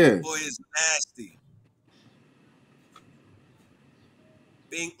 Bro. Yeah. That boy is nasty.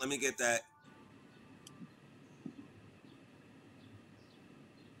 Bing, let me get that.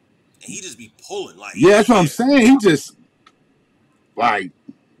 And he just be pulling like. Yeah, that's what I'm saying. He just like,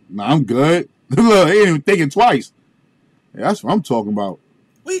 nah, I'm good. Look, he ain't even thinking twice. Yeah, that's what I'm talking about.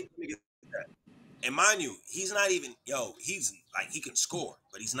 Wait, let me get that. And mind you, he's not even he's like he can score,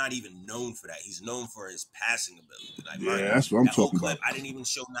 but he's not even known for that. He's known for his passing ability. Like, yeah, that's what I'm talking clip, about. I didn't even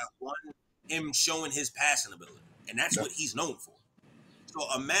show not one him showing his passing ability, and that's what he's known for. So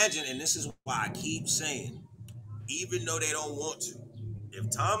imagine, and this is why I keep saying, even though they don't want to, if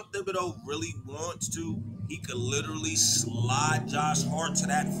Tom Thibodeau really wants to, he could literally slide Josh Hart to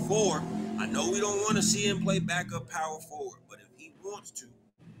that 4. I know we don't want to see him play backup power forward, but if he wants to,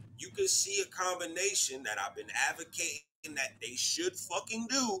 you could see a combination that I've been advocating that they should fucking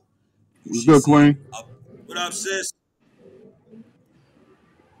do. What's good, Queen? What up, sis?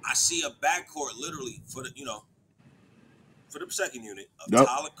 I see a backcourt literally for the for the second unit of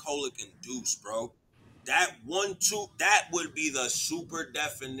Tyler Kolek and Deuce, bro. That 1-2, that would be the super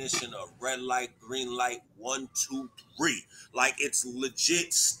definition of red light, green light, 1, 2, 3. Like, it's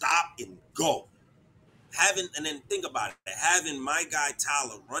legit stop and go. And then think about it, having my guy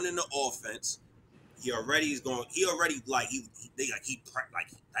Tyler running the offense,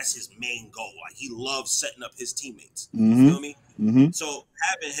 that's his main goal. Like, he loves setting up his teammates. You feel me? Mm-hmm. So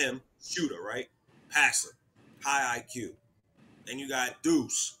having him shooter, right? Passer, high IQ. Then you got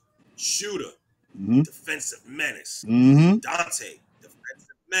Deuce, shooter, defensive menace. Dante, defensive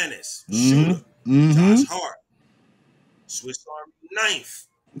menace, shooter. Josh Hart, Swiss Army knife.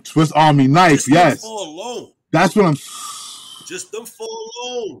 Swiss Army knife, yes. Them four alone. That's what I'm. Just them four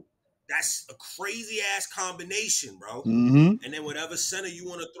alone. That's a crazy ass combination, bro. And then whatever center you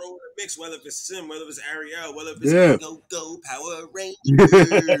want to throw in the mix, whether if it's Sim, whether it's Ariel, whether if it's Go Power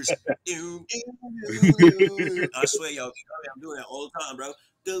Rangers. I swear, I'm doing that all the time, bro.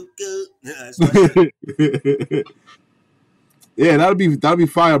 Go. Yeah, that'll be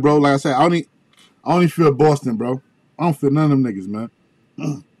fire, bro. Like I said, I only feel Boston, bro. I don't feel none of them niggas, man.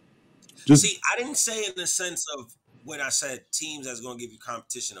 See, I didn't say in the sense of when I said teams that's going to give you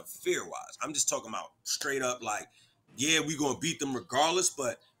competition of fear-wise. I'm just talking about straight up like, yeah, we're going to beat them regardless,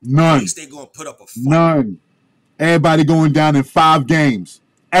 but none. At least they're going to put up a fight. None. Everybody going down in 5 games.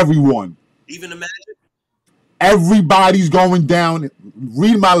 Everyone. Even the Magic? Everybody's going down.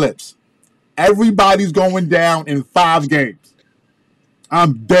 Read my lips. Everybody's going down in 5 games.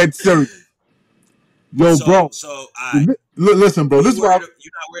 I'm dead serious. Yo, bro. So, listen, bro. This is why you're not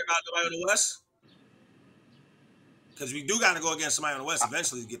worried about nobody on the West? Because we do got to go against somebody on the West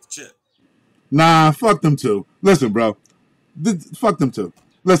eventually to get the chip. Nah, fuck them too. Listen, bro. Fuck them too.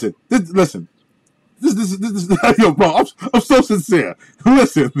 Listen. Listen. This yo, bro. I'm so sincere.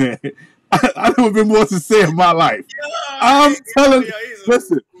 Listen, man. I've never been more sincere in my life. I'm telling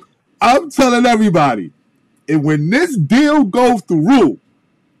everybody, and when this deal goes through,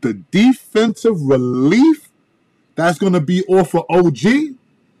 the defensive relief that's going to be off of OG,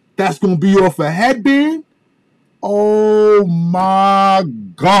 that's going to be off of Headband. Oh my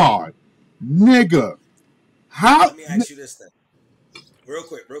God, nigga! How? Let me ask you this thing, real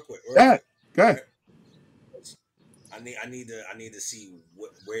quick. Go ahead. I need to see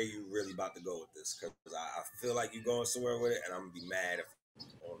where you really about to go with this, because I feel like you're going somewhere with it, and I'm gonna be mad if I'm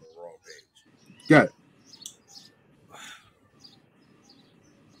on the wrong page. Got it.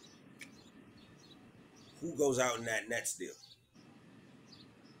 Who goes out in that Nets deal?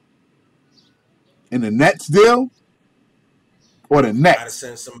 In the Nets deal? Or the Nets? Gotta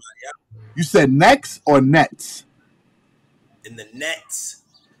send somebody out. You said Nets or Nets? In the Nets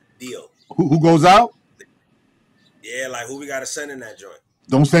deal. Who goes out? Yeah, like who we gotta send in that joint?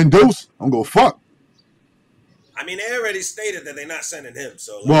 Don't send Deuce. I'm gonna go fuck. I mean, they already stated that they're not sending him.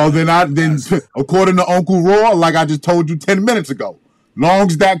 So then according to Uncle Raw, like I just told you 10 minutes ago, long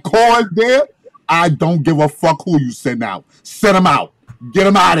as that call is there, I don't give a fuck who you send out. Send him out. Get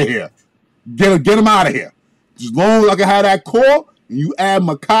him out of here. Get him out of here. As long as I can have that call and you add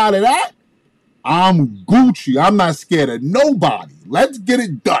Makai to that, I'm Gucci. I'm not scared of nobody. Let's get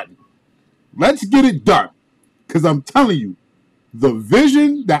it done. Because I'm telling you, the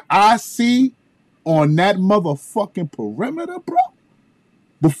vision that I see on that motherfucking perimeter, bro,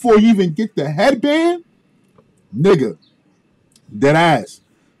 before you even get the headband, nigga, dead ass.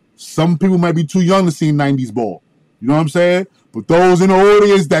 Some people might be too young to see 90s ball. You know what I'm saying? But those in the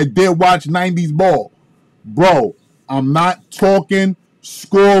audience that did watch 90s ball, bro, I'm not talking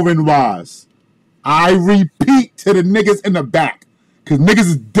scoring-wise. I repeat to the niggas in the back. Because niggas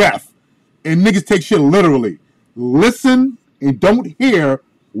is deaf. And niggas take shit literally. Listen and don't hear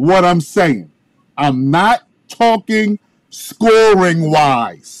what I'm saying. I'm not talking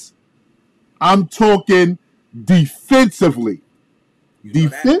scoring-wise. I'm talking defensively.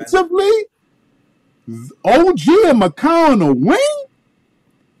 Defensively, OG and Macau on the wing?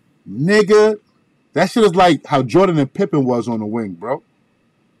 Nigga, that shit is like how Jordan and Pippen was on the wing, bro.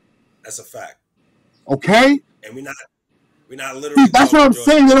 That's a fact. Okay? And we're not literally. See, that's what I'm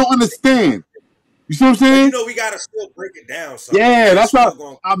saying. They don't understand. You see what I'm saying? You know, we gotta still break it down. Yeah, that's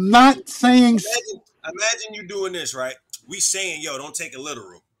what I'm not saying. Imagine you doing this, right? We saying, yo, don't take it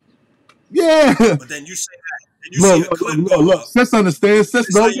literal. Yeah. But then you say that. And you see a clip look. Sis understands.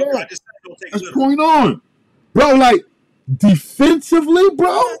 Sis know, yeah. What's going on? Bro, like, defensively,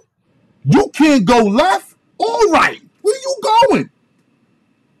 bro, you can't go left or right. Where you going?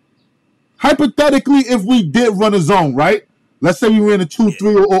 Hypothetically, if we did run a zone, right? Let's say we were in a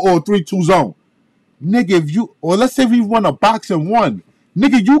 2-3 or 3-2 zone. Nigga, if you, or let's say we run a box and one.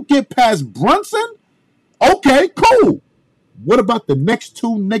 Nigga, you get past Brunson? Okay, cool. What about the next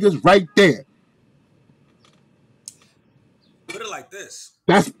two niggas right there? Put it like this.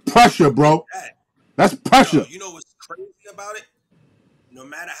 That's pressure, bro. That's pressure. You know what's crazy about it? No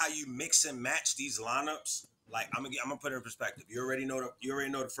matter how you mix and match these lineups, like I'm gonna put it in perspective. You already know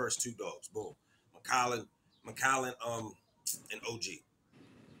the first two dogs. Boom. McCollin, and OG.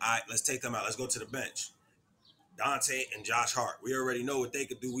 All right, let's take them out. Let's go to the bench. Dante and Josh Hart. We already know what they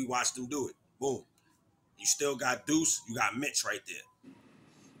could do. We watched them do it. Boom. You still got Deuce. You got Mitch right there.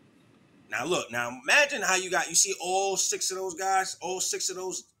 Now look. Now imagine how you see all six of those guys, all six of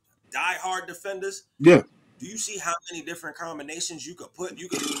those die-hard defenders. Yeah. Do you see how many different combinations you could put? You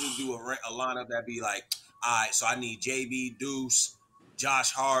could literally do a lineup that be like, all right, so I need JB, Deuce,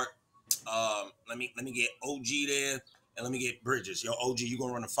 Josh Hart. Let me get OG there, and let me get Bridges. Yo, OG, you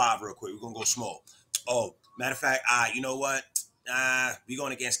gonna run a 5 real quick. We're gonna go small. Oh, matter of fact, you know what? We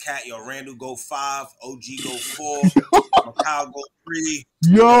going against Cat. Yo, Randall go 5, OG go 4, Macau go 3.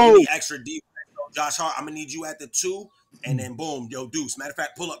 Yo, extra defense. Josh Hart, I'm gonna need you at the 2. And then boom, yo, Deuce. Matter of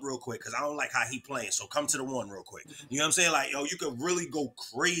fact, pull up real quick because I don't like how he playing. So come to the 1 real quick. You know what I'm saying? Like, yo, you could really go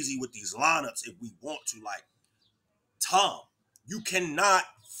crazy with these lineups if we want to. Like, Tom, you cannot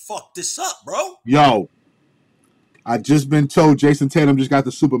fuck this up, bro. Yo, I just been told Jason Tatum just got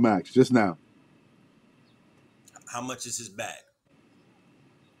the Supermax just now. How much is his bag?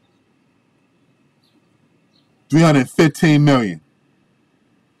 $315 million.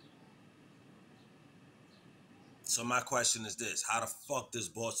 So my question is this: how the fuck does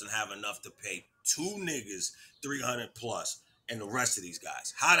Boston have enough to pay 2 niggas 300 plus and the rest of these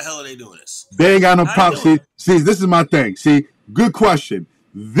guys? How the hell are they doing this? They ain't got no pop. See, this is my thing. See, good question.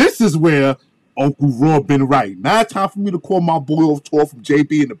 This is where Uncle Raw been right. Now it's time for me to call my boy off tour from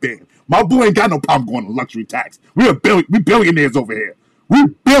JB and the band. My boy ain't got no problem going on luxury tax. We billionaires over here. We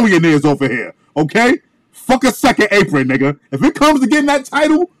billionaires over here. Okay? Fuck a second apron, nigga. If it comes to getting that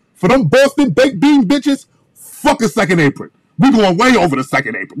title for them Boston baked bean bitches, fuck a second apron. We going way over the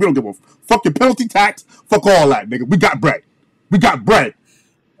second apron. We don't give a fuck your penalty tax. Fuck all that, nigga. We got bread. We got bread.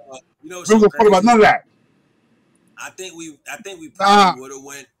 You know, we don't give a fuck about none of that. I think we probably would have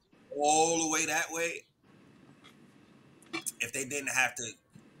went all the way that way if they didn't have to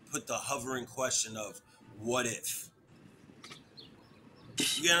put the hovering question of what if.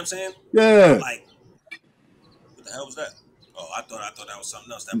 You get what I'm saying? Yeah. Like, what the hell was that? Oh, I thought that was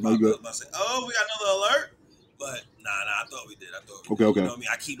something else. That popped up. I said, oh, we got another alert. But nah, I thought we did. Okay. You know what I mean?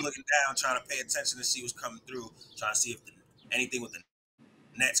 I keep looking down, trying to pay attention to see what's coming through, trying to see if anything with the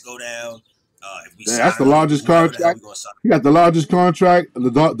Nets go down. If we that's the largest contract. He got the largest contract,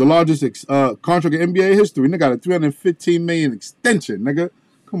 the largest contract in NBA history. Nigga got a $315 million extension, nigga.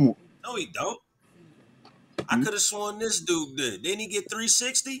 Come on. No, he don't. I could have sworn this dude did. Didn't he get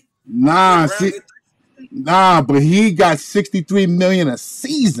 360? Nah, but he got $63 million a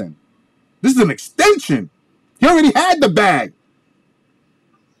season. This is an extension. He already had the bag.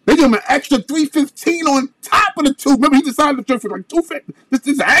 They give him an extra $315 on top of the 2. Remember, he decided to trade for like $250. This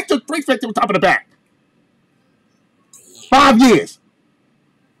is an extra $350 on top of the bag. 5 years.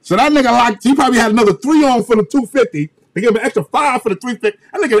 So that nigga he probably had another 3 on for the $250. They give him an extra 5 for the $350. That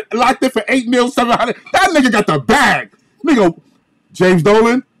nigga locked in for $8 million, $700. That nigga got the bag. Nigga, James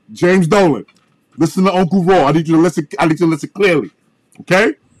Dolan. Listen to Uncle Raw. I need you to listen clearly.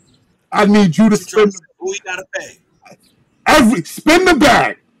 Okay? I need you to spend. Who you gotta pay? Spend the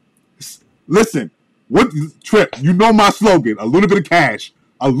bag. Listen, Trip, you know my slogan. A little bit of cash.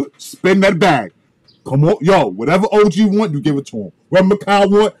 Spend that bag. Come on, yo, whatever OG want, you give it to him. Whatever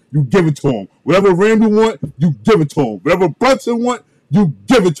Macau want, you give it to him. Whatever Randall want, you give it to him. Whatever Brunson want, You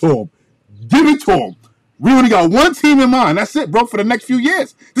give it to him. Give it to him. We only got one team in mind. That's it, bro, for the next few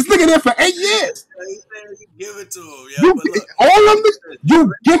years. This nigga there for 8 years. You give it to him. Yeah, You, but look, all of them,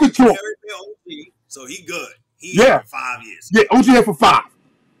 you give it to him. So he good. He Yeah. here for 5 years. Yeah, OG here for 5.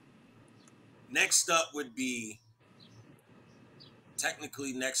 Next up would be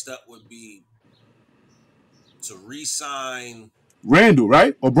to re-sign Randall,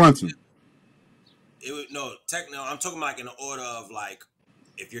 right? Or Brunson? I'm talking like in the order of like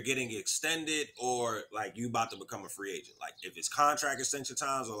if you're getting extended or like you about to become a free agent. Like if it's contract extension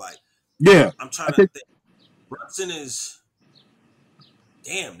times or like I'm trying to think. Brunson is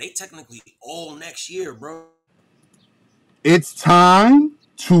they technically all next year, bro. It's time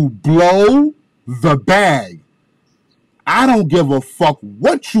to blow the bag. I don't give a fuck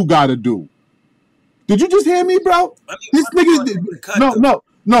what you gotta do. Did you just hear me, bro? This nigga,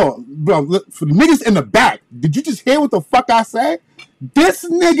 no, bro. For the niggas in the back, did you just hear what the fuck I said? This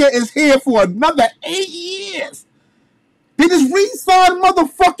nigga is here for another 8 years. They just re-signed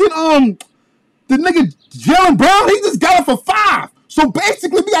motherfucking the nigga Jalen Brown. He just got it for 5. So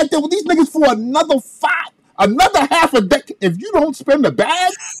basically, we out there with these niggas for another 5, another half a decade. If you don't spend the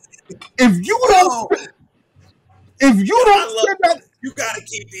bag, if you don't spend that. You gotta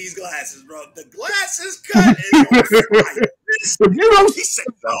keep these glasses, bro. The glasses cut is on If you don't, he said,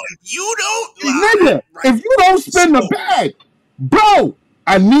 no, if you don't, nigga, if you don't spend the bag, bro,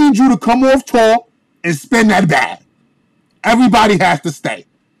 I need you to come off tour and spend that bag. Everybody has to stay.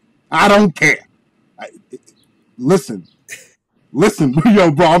 I don't care. Listen,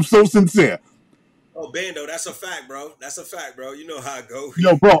 yo, bro, I'm so sincere. Oh, Bando, that's a fact, bro. That's a fact, bro. You know how I go.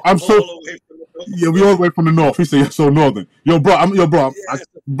 Yo, bro, I'm so. Yeah, we all the way from the north. He said, "You're so northern." Yo, bro, I'm not.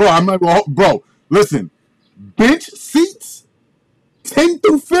 Bro, listen. Bench seats, 10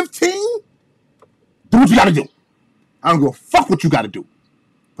 through 15. Do what you gotta do. I don't give a fuck what you gotta do.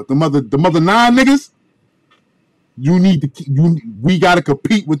 But the mother 9 niggas, you need to. We gotta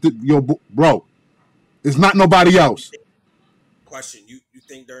compete with bro. It's not nobody else. Question: You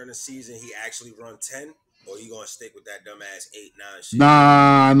think during the season he actually run 10? Or you gonna stick with that dumbass 8, 9 shit?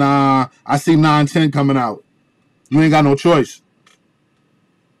 Nah. I see 9, 10 coming out. You ain't got no choice.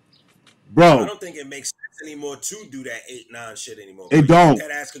 Bro. I don't think it makes sense anymore to do that 8, 9 shit anymore. It don't.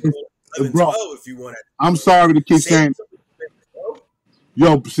 That ass could go 11, bro, 12 if you want it. I'm sorry to keep saying.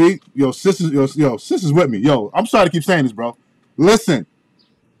 Yo, see? Yo, sis is with me. Yo, I'm sorry to keep saying this, bro. Listen.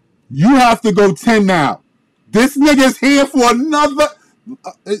 You have to go 10 now. This nigga's here for another.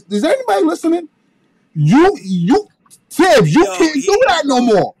 Is anybody listening? You Tibbs, you can't do that no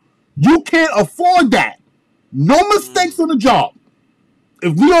more. You can't afford that. No mistakes on the job.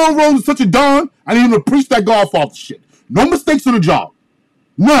 If Leon Rose is such a don, I need him to preach that Godfather shit. No mistakes on the job.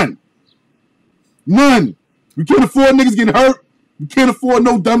 None. We can't afford niggas getting hurt. We can't afford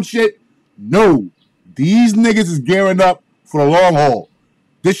no dumb shit. No. These niggas is gearing up for the long haul.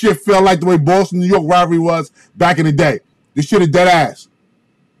 This shit felt like the way Boston-New York rivalry was back in the day. This shit is dead ass.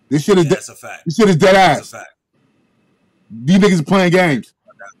 That's a fact. This shit is dead ass. That's a fact. These niggas are playing games.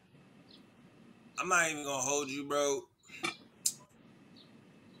 I'm not even gonna hold you, bro.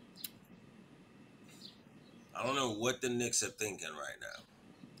 I don't know what the Knicks are thinking right now.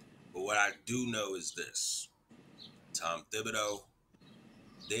 But what I do know is this. Tom Thibodeau,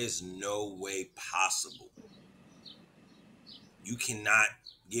 there's no way possible. You cannot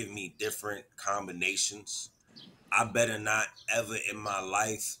give me different combinations. I better not ever in my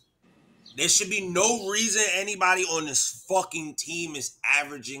life. There should be no reason anybody on this fucking team is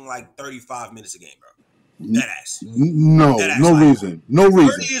averaging like 35 minutes a game, bro. Dead ass. No reason.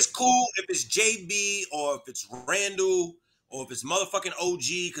 30 is cool if it's JB or if it's Randall or if it's motherfucking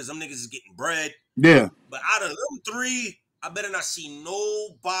OG because them niggas is getting bread. Yeah. But out of them 3, I better not see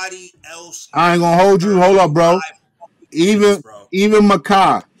nobody else. I ain't gonna hold you. Hold up, bro. Even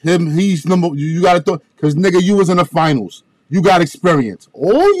Makai, he's number. You gotta throw because nigga, you was in the finals. You got experience.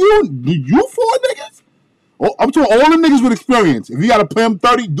 All you 4 niggas. I'm talking all the niggas with experience. If you gotta play them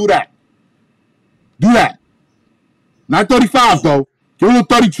 30, do that. Not 35 though. Give him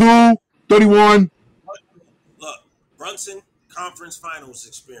 32, 31. Look, Brunson conference finals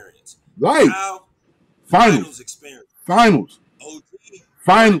experience. Right. Kyle, finals experience. Finals. OG.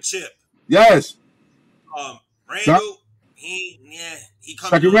 Finals. Chip. Yes. Randall. He comes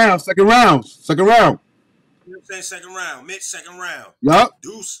second round. You know what I'm saying? Second round. Mitch, second round. Yup.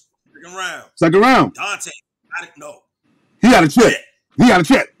 Deuce, second round. Second round. Dante, no. He got a chip. See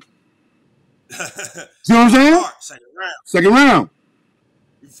what I'm saying? Second round.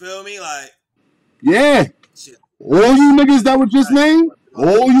 You feel me? Like, yeah. Shit. All you niggas that were just named,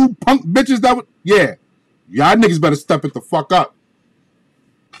 all you punk bitches that were, yeah. Y'all niggas better step it the fuck up.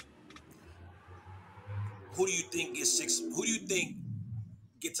 who do you think is Who do you think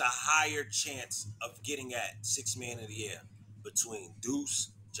gets a higher chance of getting at 6 Man of the Year between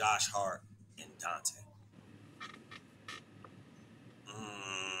Deuce, Josh Hart, and Dante?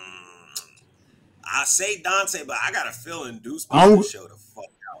 I say Dante, but I got a feeling Deuce supposed to show the fuck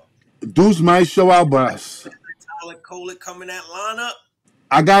out. Deuce might show out, but Tyler Coley coming that lineup.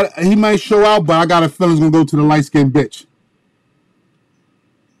 He might show out, but I got a feeling he's gonna go to the light skinned bitch.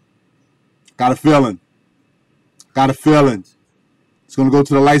 Got a feeling. It's gonna go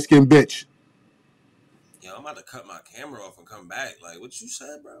to the light skinned bitch. Yo, I'm about to cut my camera off and come back. Like, what you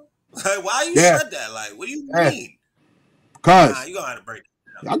said, bro? Like, why you said that? Like, what do you mean? Because you gonna have to break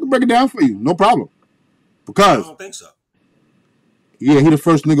it down. I can break it down for you, no problem. Because I don't think so. Yeah, he the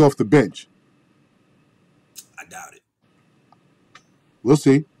first nigga off the bench. I doubt it. We'll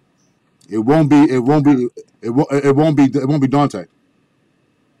see. It won't be Dante.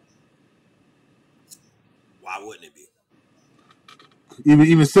 Why wouldn't it be?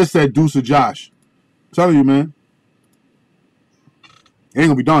 Even Sis said Deuce or Josh. I'm telling you, man. It ain't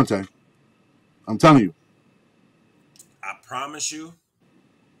gonna be Dante. I'm telling you. I promise you,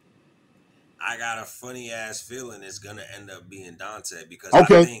 I got a funny ass feeling it's gonna end up being Dante because I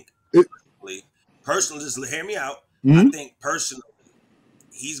think personally, just hear me out. I think personally,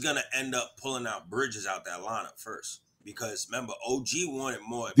 he's gonna end up pulling out Bridges out that lineup first because remember, OG wanted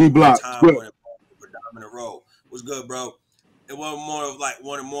more time, wanted more of a predominant role. What's good, bro? It wasn't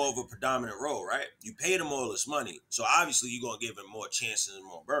wanted more of a predominant role, right? You paid him all this money, so obviously you're gonna give him more chances and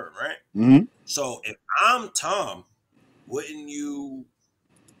more burn, right? Mm-hmm. So if I'm Tom, wouldn't you?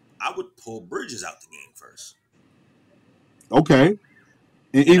 I would pull Bridges out the game first. Okay.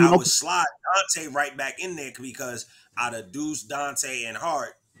 And I would slide Dante right back in there because out of Deuce, Dante, and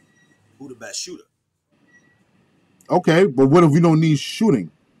Hart, who the best shooter? Okay, but what if we don't need shooting?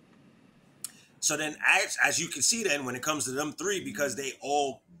 So then, as you can see then, when it comes to them three, because they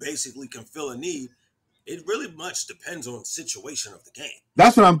all basically can fill a need, it really much depends on the situation of the game.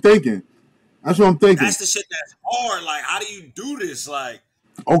 That's what I'm thinking. That's the shit that's hard. Like, how do you do this? Like,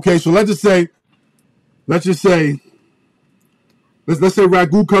 okay, so let's just say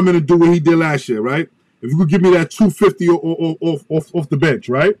Ragu come in and do what he did last year, right? If you could give me that 250 off the bench,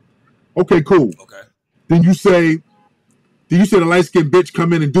 right? Okay, cool. Okay. Then you say the light skinned bitch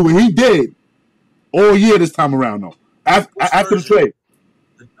come in and do what he did all year this time around though. After the trade.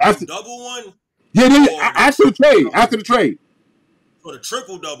 After double one? Yeah, after the trade. For the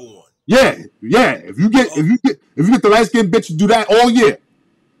triple double one. Yeah. If you get the light skinned bitch to do that all year.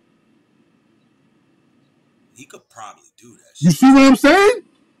 He could probably do that shit. You see what I'm saying?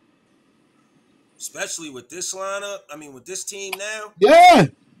 Especially with this lineup. I mean, with this team now. Yeah.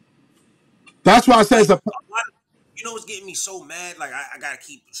 That's why I said it's you know what's getting me so mad? Like, I gotta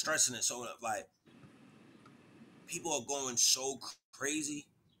keep stressing it so like people are going so crazy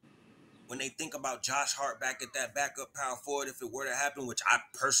when they think about Josh Hart back at that backup power forward if it were to happen, which I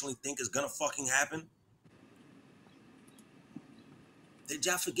personally think is gonna fucking happen. Did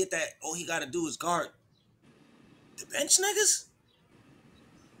y'all forget that all he gotta do is guard the bench niggas?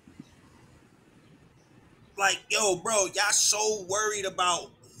 Like, yo, bro, y'all so worried about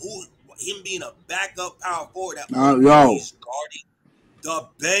him being a backup power forward that he's guarding the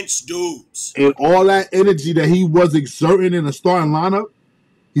bench dudes. And all that energy that he was exerting in the starting lineup,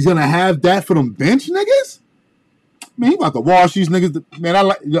 he's gonna have that for them bench niggas? Man, he about to wash these niggas. Man,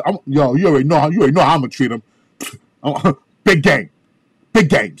 you already know how I'm gonna treat them. Big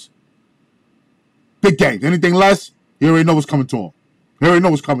games. Anything less, you already know what's coming to him. I'm real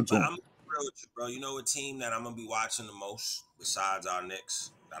with you, bro. You know a team that I'm gonna be watching the most besides our Knicks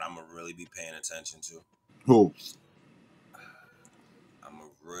that I'm gonna really be paying attention to? Who? I'm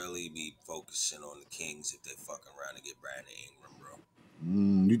gonna really be focusing on the Kings if they fucking around to get Brandon Ingram, bro.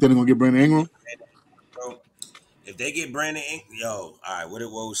 You think they're gonna get Brandon Ingram? Bro, if they get Brandon Ingram, yo, all right, what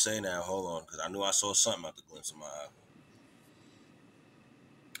did Woe say now? Hold on, because I knew I saw something out the glimpse of my eye.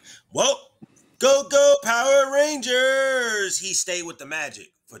 Well, go Power Rangers! He stayed with the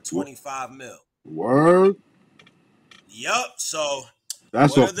Magic for $25 million. Word. Yup. So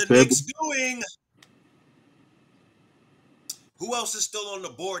that's what are the Knicks doing? Who else is still on the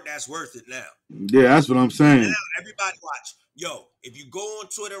board that's worth it now? Yeah, that's what I'm saying. Now, everybody watch. Yo, if you go on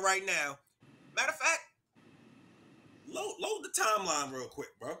Twitter right now, matter of fact, load the timeline real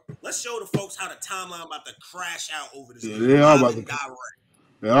quick, bro. Let's show the folks how the timeline about to crash out over this. Yeah, they're all about to crash.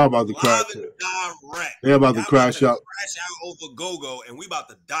 They're about to crash out. Crash out over Go-Go, and we about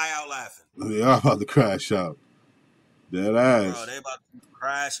to die out laughing. They're all about to crash out. Dead ass. Bro, they about to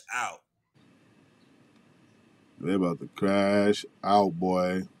crash out. They about to crash out,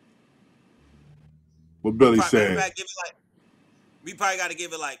 boy. What Billy Probably, said. We probably got to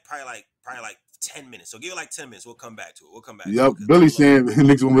give it probably like 10 minutes. So give it like 10 minutes. We'll come back to it. Yep, Billy saying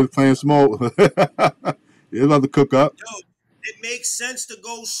niggas gonna be playing small. He's about to cook up. Yo, it makes sense to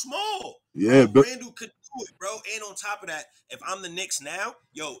go small. Yeah, bro, Randall could do it, bro. And on top of that, if I'm the Knicks now,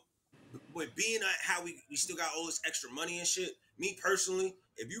 yo, with being how we still got all this extra money and shit, me personally,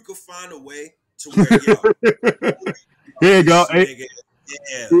 if you could find a way to where, yo, here you go. Hey,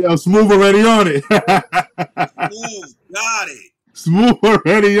 yeah, Smooth already on it. Smooth, got it. Smooth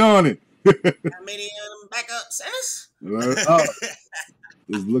already on it. How many backup centers?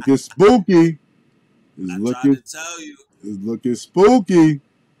 It's looking spooky. Tried to tell you. It's looking spooky.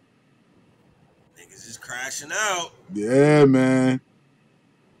 Niggas is crashing out. Yeah, man.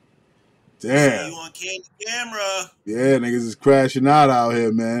 Damn. You on camera. Yeah, niggas is crashing out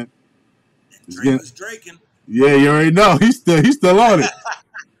here, man. Drake was draking. Yeah, you already know. He's still on it.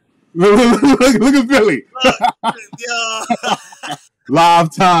 look at Billy. Look, yo.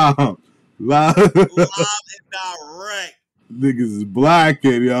 Live time. Live and direct. Niggas is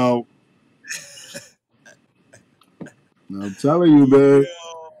blacking, yo. I'm telling you, man.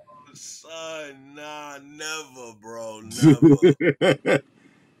 Yo, son, nah, never, bro. Never.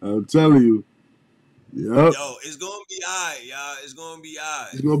 I'm telling you. Yep. Yo, it's gonna be alright, y'all. It's gonna be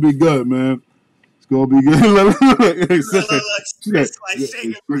alright. It's gonna be good, man. It's gonna be good.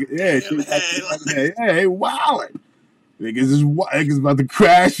 Hey, wow. Niggas about to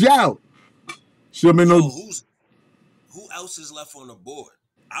crash out. Show me no. Who else is left on the board?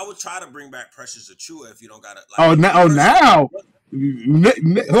 I would try to bring back Precious Achua if you don't got it. Now.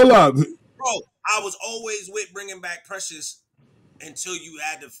 Hold up. Bro, I was always with bringing back Precious until you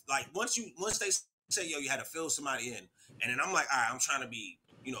had to, like, once they say, yo, you had to fill somebody in. And then I'm like, all right, I'm trying to be,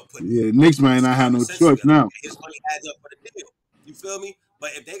 Knicks might not have no choice now. His money adds up for the deal. You feel me?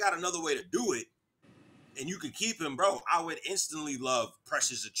 But if they got another way to do it, and you could keep him, bro, I would instantly love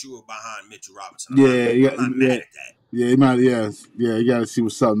Precious Achua behind Mitchell Robinson. I'm not mad at that. Yeah, he might. Yeah, you got to see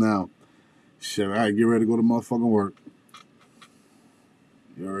what's up now. Shit, all right, get ready to go to motherfucking work.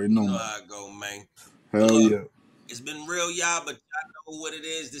 You already know. How I go, man. Hell yeah. It's been real, y'all, but y'all know what it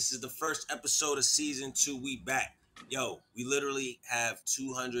is. This is the first episode of season 2. We back. Yo, we literally have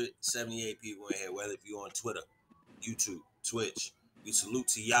 278 people in here, whether if you're on Twitter, YouTube, Twitch. We salute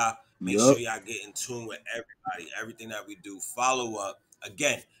to y'all. Make sure y'all get in tune with everybody, everything that we do. Follow up.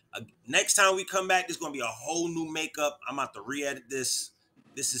 Again, next time we come back, there's going to be a whole new makeup. I'm about to re-edit this.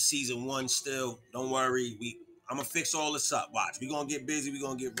 This is season 1 still. Don't worry. I'm going to fix all this up. Watch. We're going to get busy. We're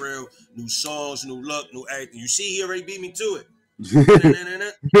going to get real. New songs, new look, new everything. You see, he already beat me to it.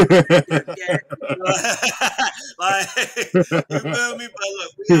 Like, you feel me? But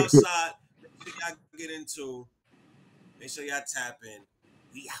look, we outside. Make sure y'all get in tune. Make sure y'all tap in.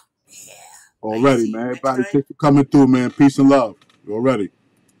 We out. Yeah. Already, man. Everybody, thanks for coming through, man. Peace and love. Already.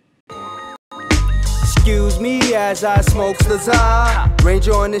 Excuse me as I smoke the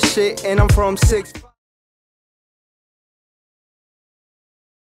Ranger on this shit, and I'm from 6.